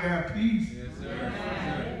want. I got peace. Yes, sir.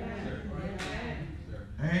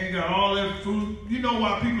 I ain't got all that food. You know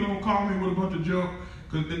why people don't call me with a bunch of junk?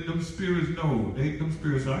 Because them spirits know. Them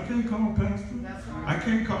spirits say, I can't call Pastor. I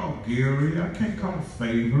can't call Gary. I can't call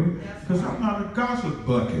Favor. Because I'm not a gossip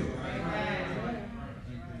bucket.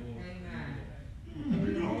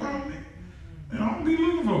 You don't call me. And I don't be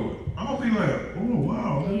looking for it. I don't be like, oh,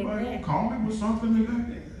 wow, everybody gonna call me with something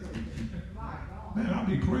today? Man, I'll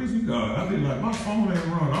be praising God. I'll be like, my phone ain't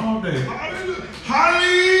run all day. Hallelujah!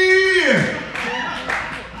 Hallelujah!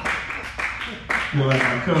 You're like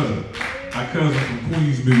my cousin from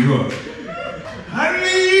Queens, New York.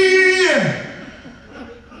 Hallelujah!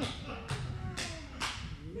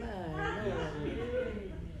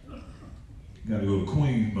 Got to go to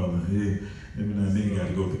Queens, mother. Yeah. Every now and then you got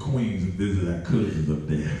to go to Queens and visit our cousins up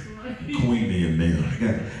there. Queenie and them.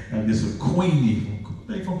 Got to get some Queenie.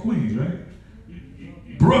 They from Queens, right?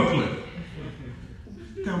 Brooklyn.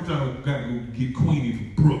 Sometimes got to go get Queenie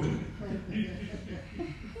from Brooklyn.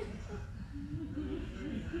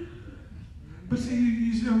 But see,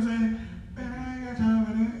 you see what I'm saying? Man, I ain't got time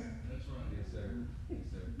for that. That's right. Yes, sir. Yes,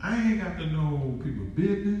 sir. I ain't got to know people's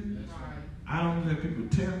business. That's right. I don't let people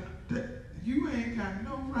tell that. You ain't got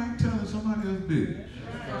no right telling somebody else's business.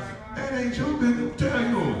 That ain't your business. Tell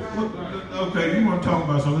yours. Okay, you want to talk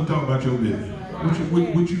about something? Talk about your business. What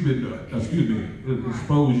you been doing? Excuse me.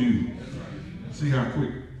 Expose you. See how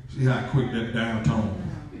quick that down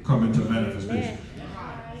tone come into manifestation.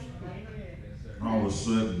 All of a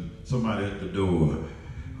sudden, somebody at the door.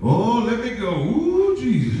 Oh, let me go. Ooh,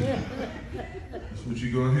 Jesus. That's what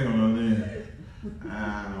you go ahead on there. I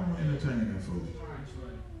don't entertain that folks.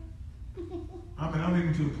 I mean, I'm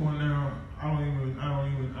even to the point now.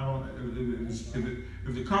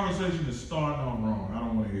 If the conversation is starting off wrong, I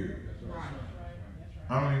don't want to hear it.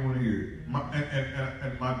 I don't even want to hear it.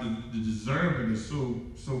 The discernment is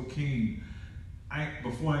so keen.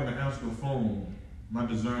 Before I even answer the phone, my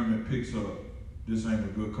discernment picks up. This ain't a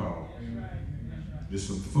good call. There's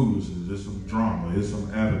some foolishness. There's some drama. There's some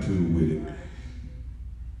attitude with it.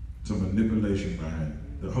 Some manipulation behind it.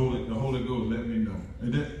 The Holy Ghost let me know.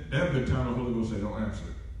 And every time the Holy Ghost say, don't answer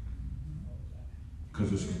it.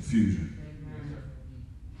 Because it's confusion.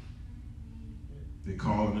 They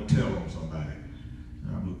calling to tell on somebody.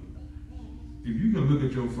 If you can look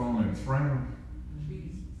at your phone and frown,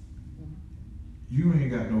 you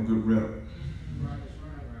ain't got no good rep.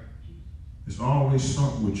 It's always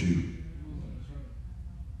something with you.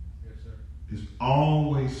 It's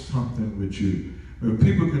always something with you. If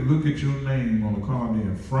people can look at your name on the card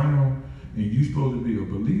and frown, and you supposed to be a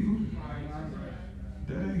believer,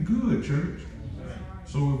 that ain't good, church.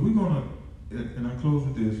 So if we're going to, and I close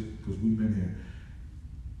with this, because we've been here,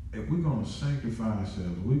 if we're going to sanctify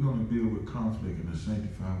ourselves, we're going to deal with conflict in a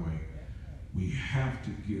sanctified way, we have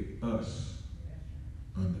to get us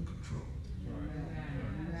under control.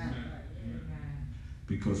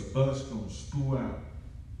 Because us going to spew out,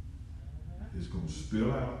 it's going to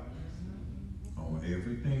spill out on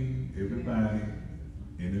everything, everybody,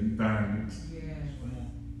 in environments.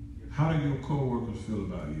 How do your co-workers feel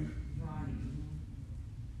about you?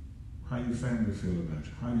 How your family feel about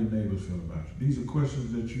you? How your neighbors feel about you? These are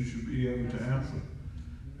questions that you should be able to answer.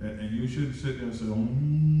 And you shouldn't sit there and say,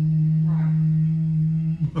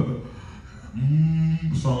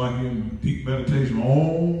 sound like you're in deep meditation.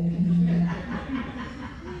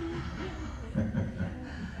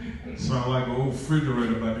 Sound like an old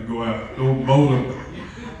refrigerator about to go out. The old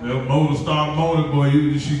motor start motoring, boy.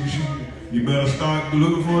 You better start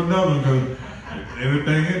looking for another because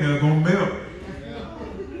everything in there is going to melt.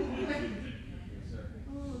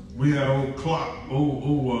 We had an old clock, old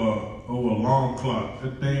alarm clock.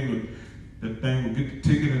 That thing would get the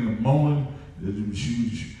ticket in the morning.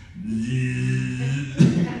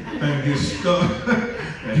 Thing gets stuck.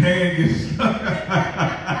 The hand gets stuck.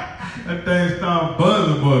 That thing start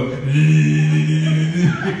buzzing, but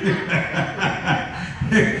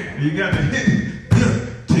you got to hit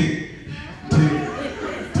tick, tick,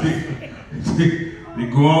 tick, tick. They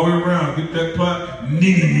go all the way around, get that clock.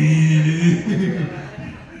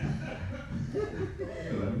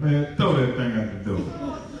 Man, throw that thing out the door.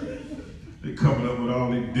 They coming up with all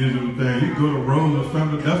these digital things. You go to Rose and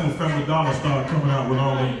Family, that's when Family Dollar started coming out with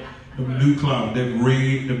all them new clouds, the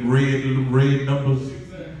red numbers.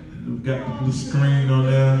 They got the blue screen on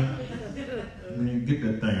there. Man, get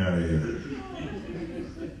that thing out of here.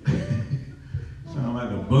 Sound like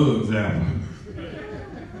a bug zapper.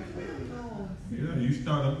 Yeah, you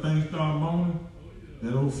start, them things start moaning.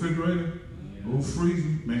 That old refrigerator, old freezer,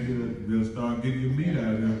 man, they'll start getting your meat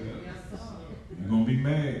out of there. You're going to be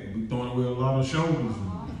mad. You'll be throwing away a lot of shoulders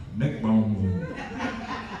and neck bones and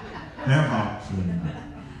ham hocks and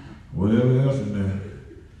whatever else in there.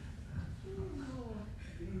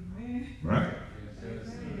 Right?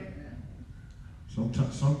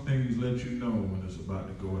 Sometimes some things let you know when it's about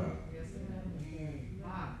to go out.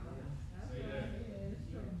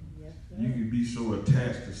 You can be so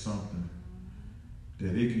attached to something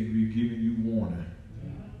that it can be giving you warning.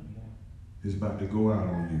 It's about to go out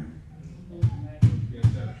on you.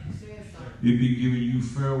 It be giving you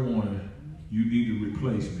fair warning. You need to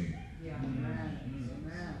replace me.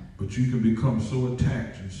 But you can become so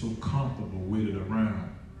attached and so comfortable with it around.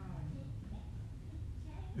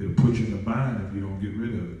 It'll put you in a bind if you don't get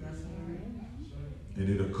rid of it. And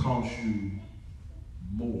it'll cost you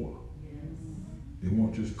more. It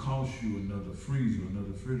won't just cost you another freezer,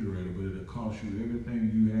 another refrigerator, but it'll cost you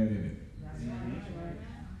everything you had in it.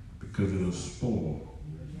 Because it'll spoil.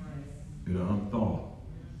 It'll unthaw.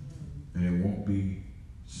 And it won't be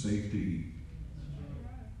safe to eat.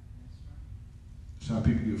 That's how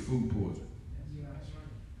people get food poisoning.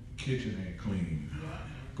 Kitchen ain't clean.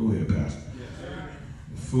 Go ahead, Pastor.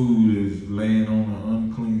 The food is laying on an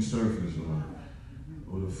unclean surface,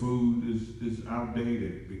 or the food is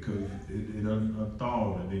outdated because it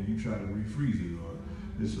unthawed, and then you try to refreeze it. Or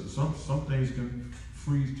it's, some things can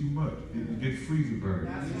freeze too much. It gets freezer burned.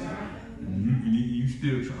 And you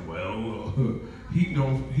still try. Well, heat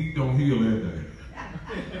don't heal that.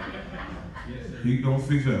 Heat don't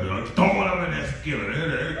fix that. Throw it up in that skillet.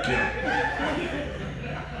 That'll kill it.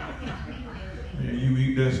 And you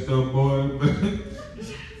eat that stuff, boy.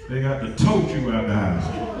 They got to tote you out the house.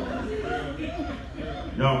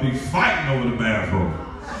 Y'all be fighting over the bathroom.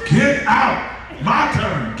 Get out! My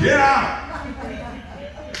turn. Get out!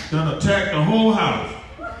 Done attack the whole house.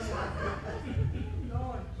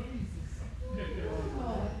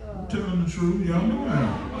 I'm telling the truth. Y'all know I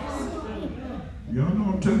am. Y'all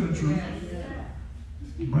know I'm telling the truth.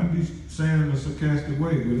 Might be saying it in a sarcastic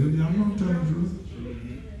way, but y'all know I'm telling the truth.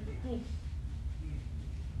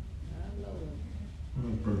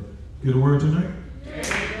 Get a word tonight?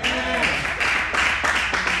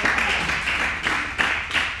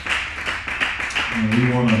 And we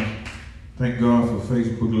want to thank God for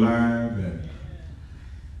Facebook Live and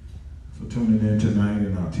for tuning in tonight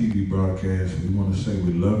in our TV broadcast. We want to say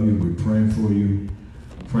we love you. We're praying for you.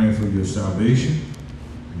 Praying for your salvation,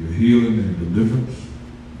 your healing and deliverance.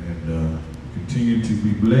 And continue to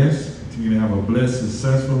be blessed. Continue to have a blessed,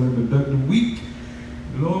 successful, and productive week.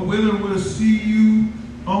 Lord willing, we'll see you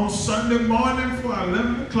on Sunday morning for our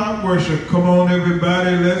 11 o'clock worship. Come on,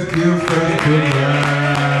 everybody. Let's give Facebook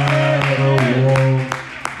Live a warm.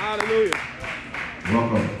 Hallelujah.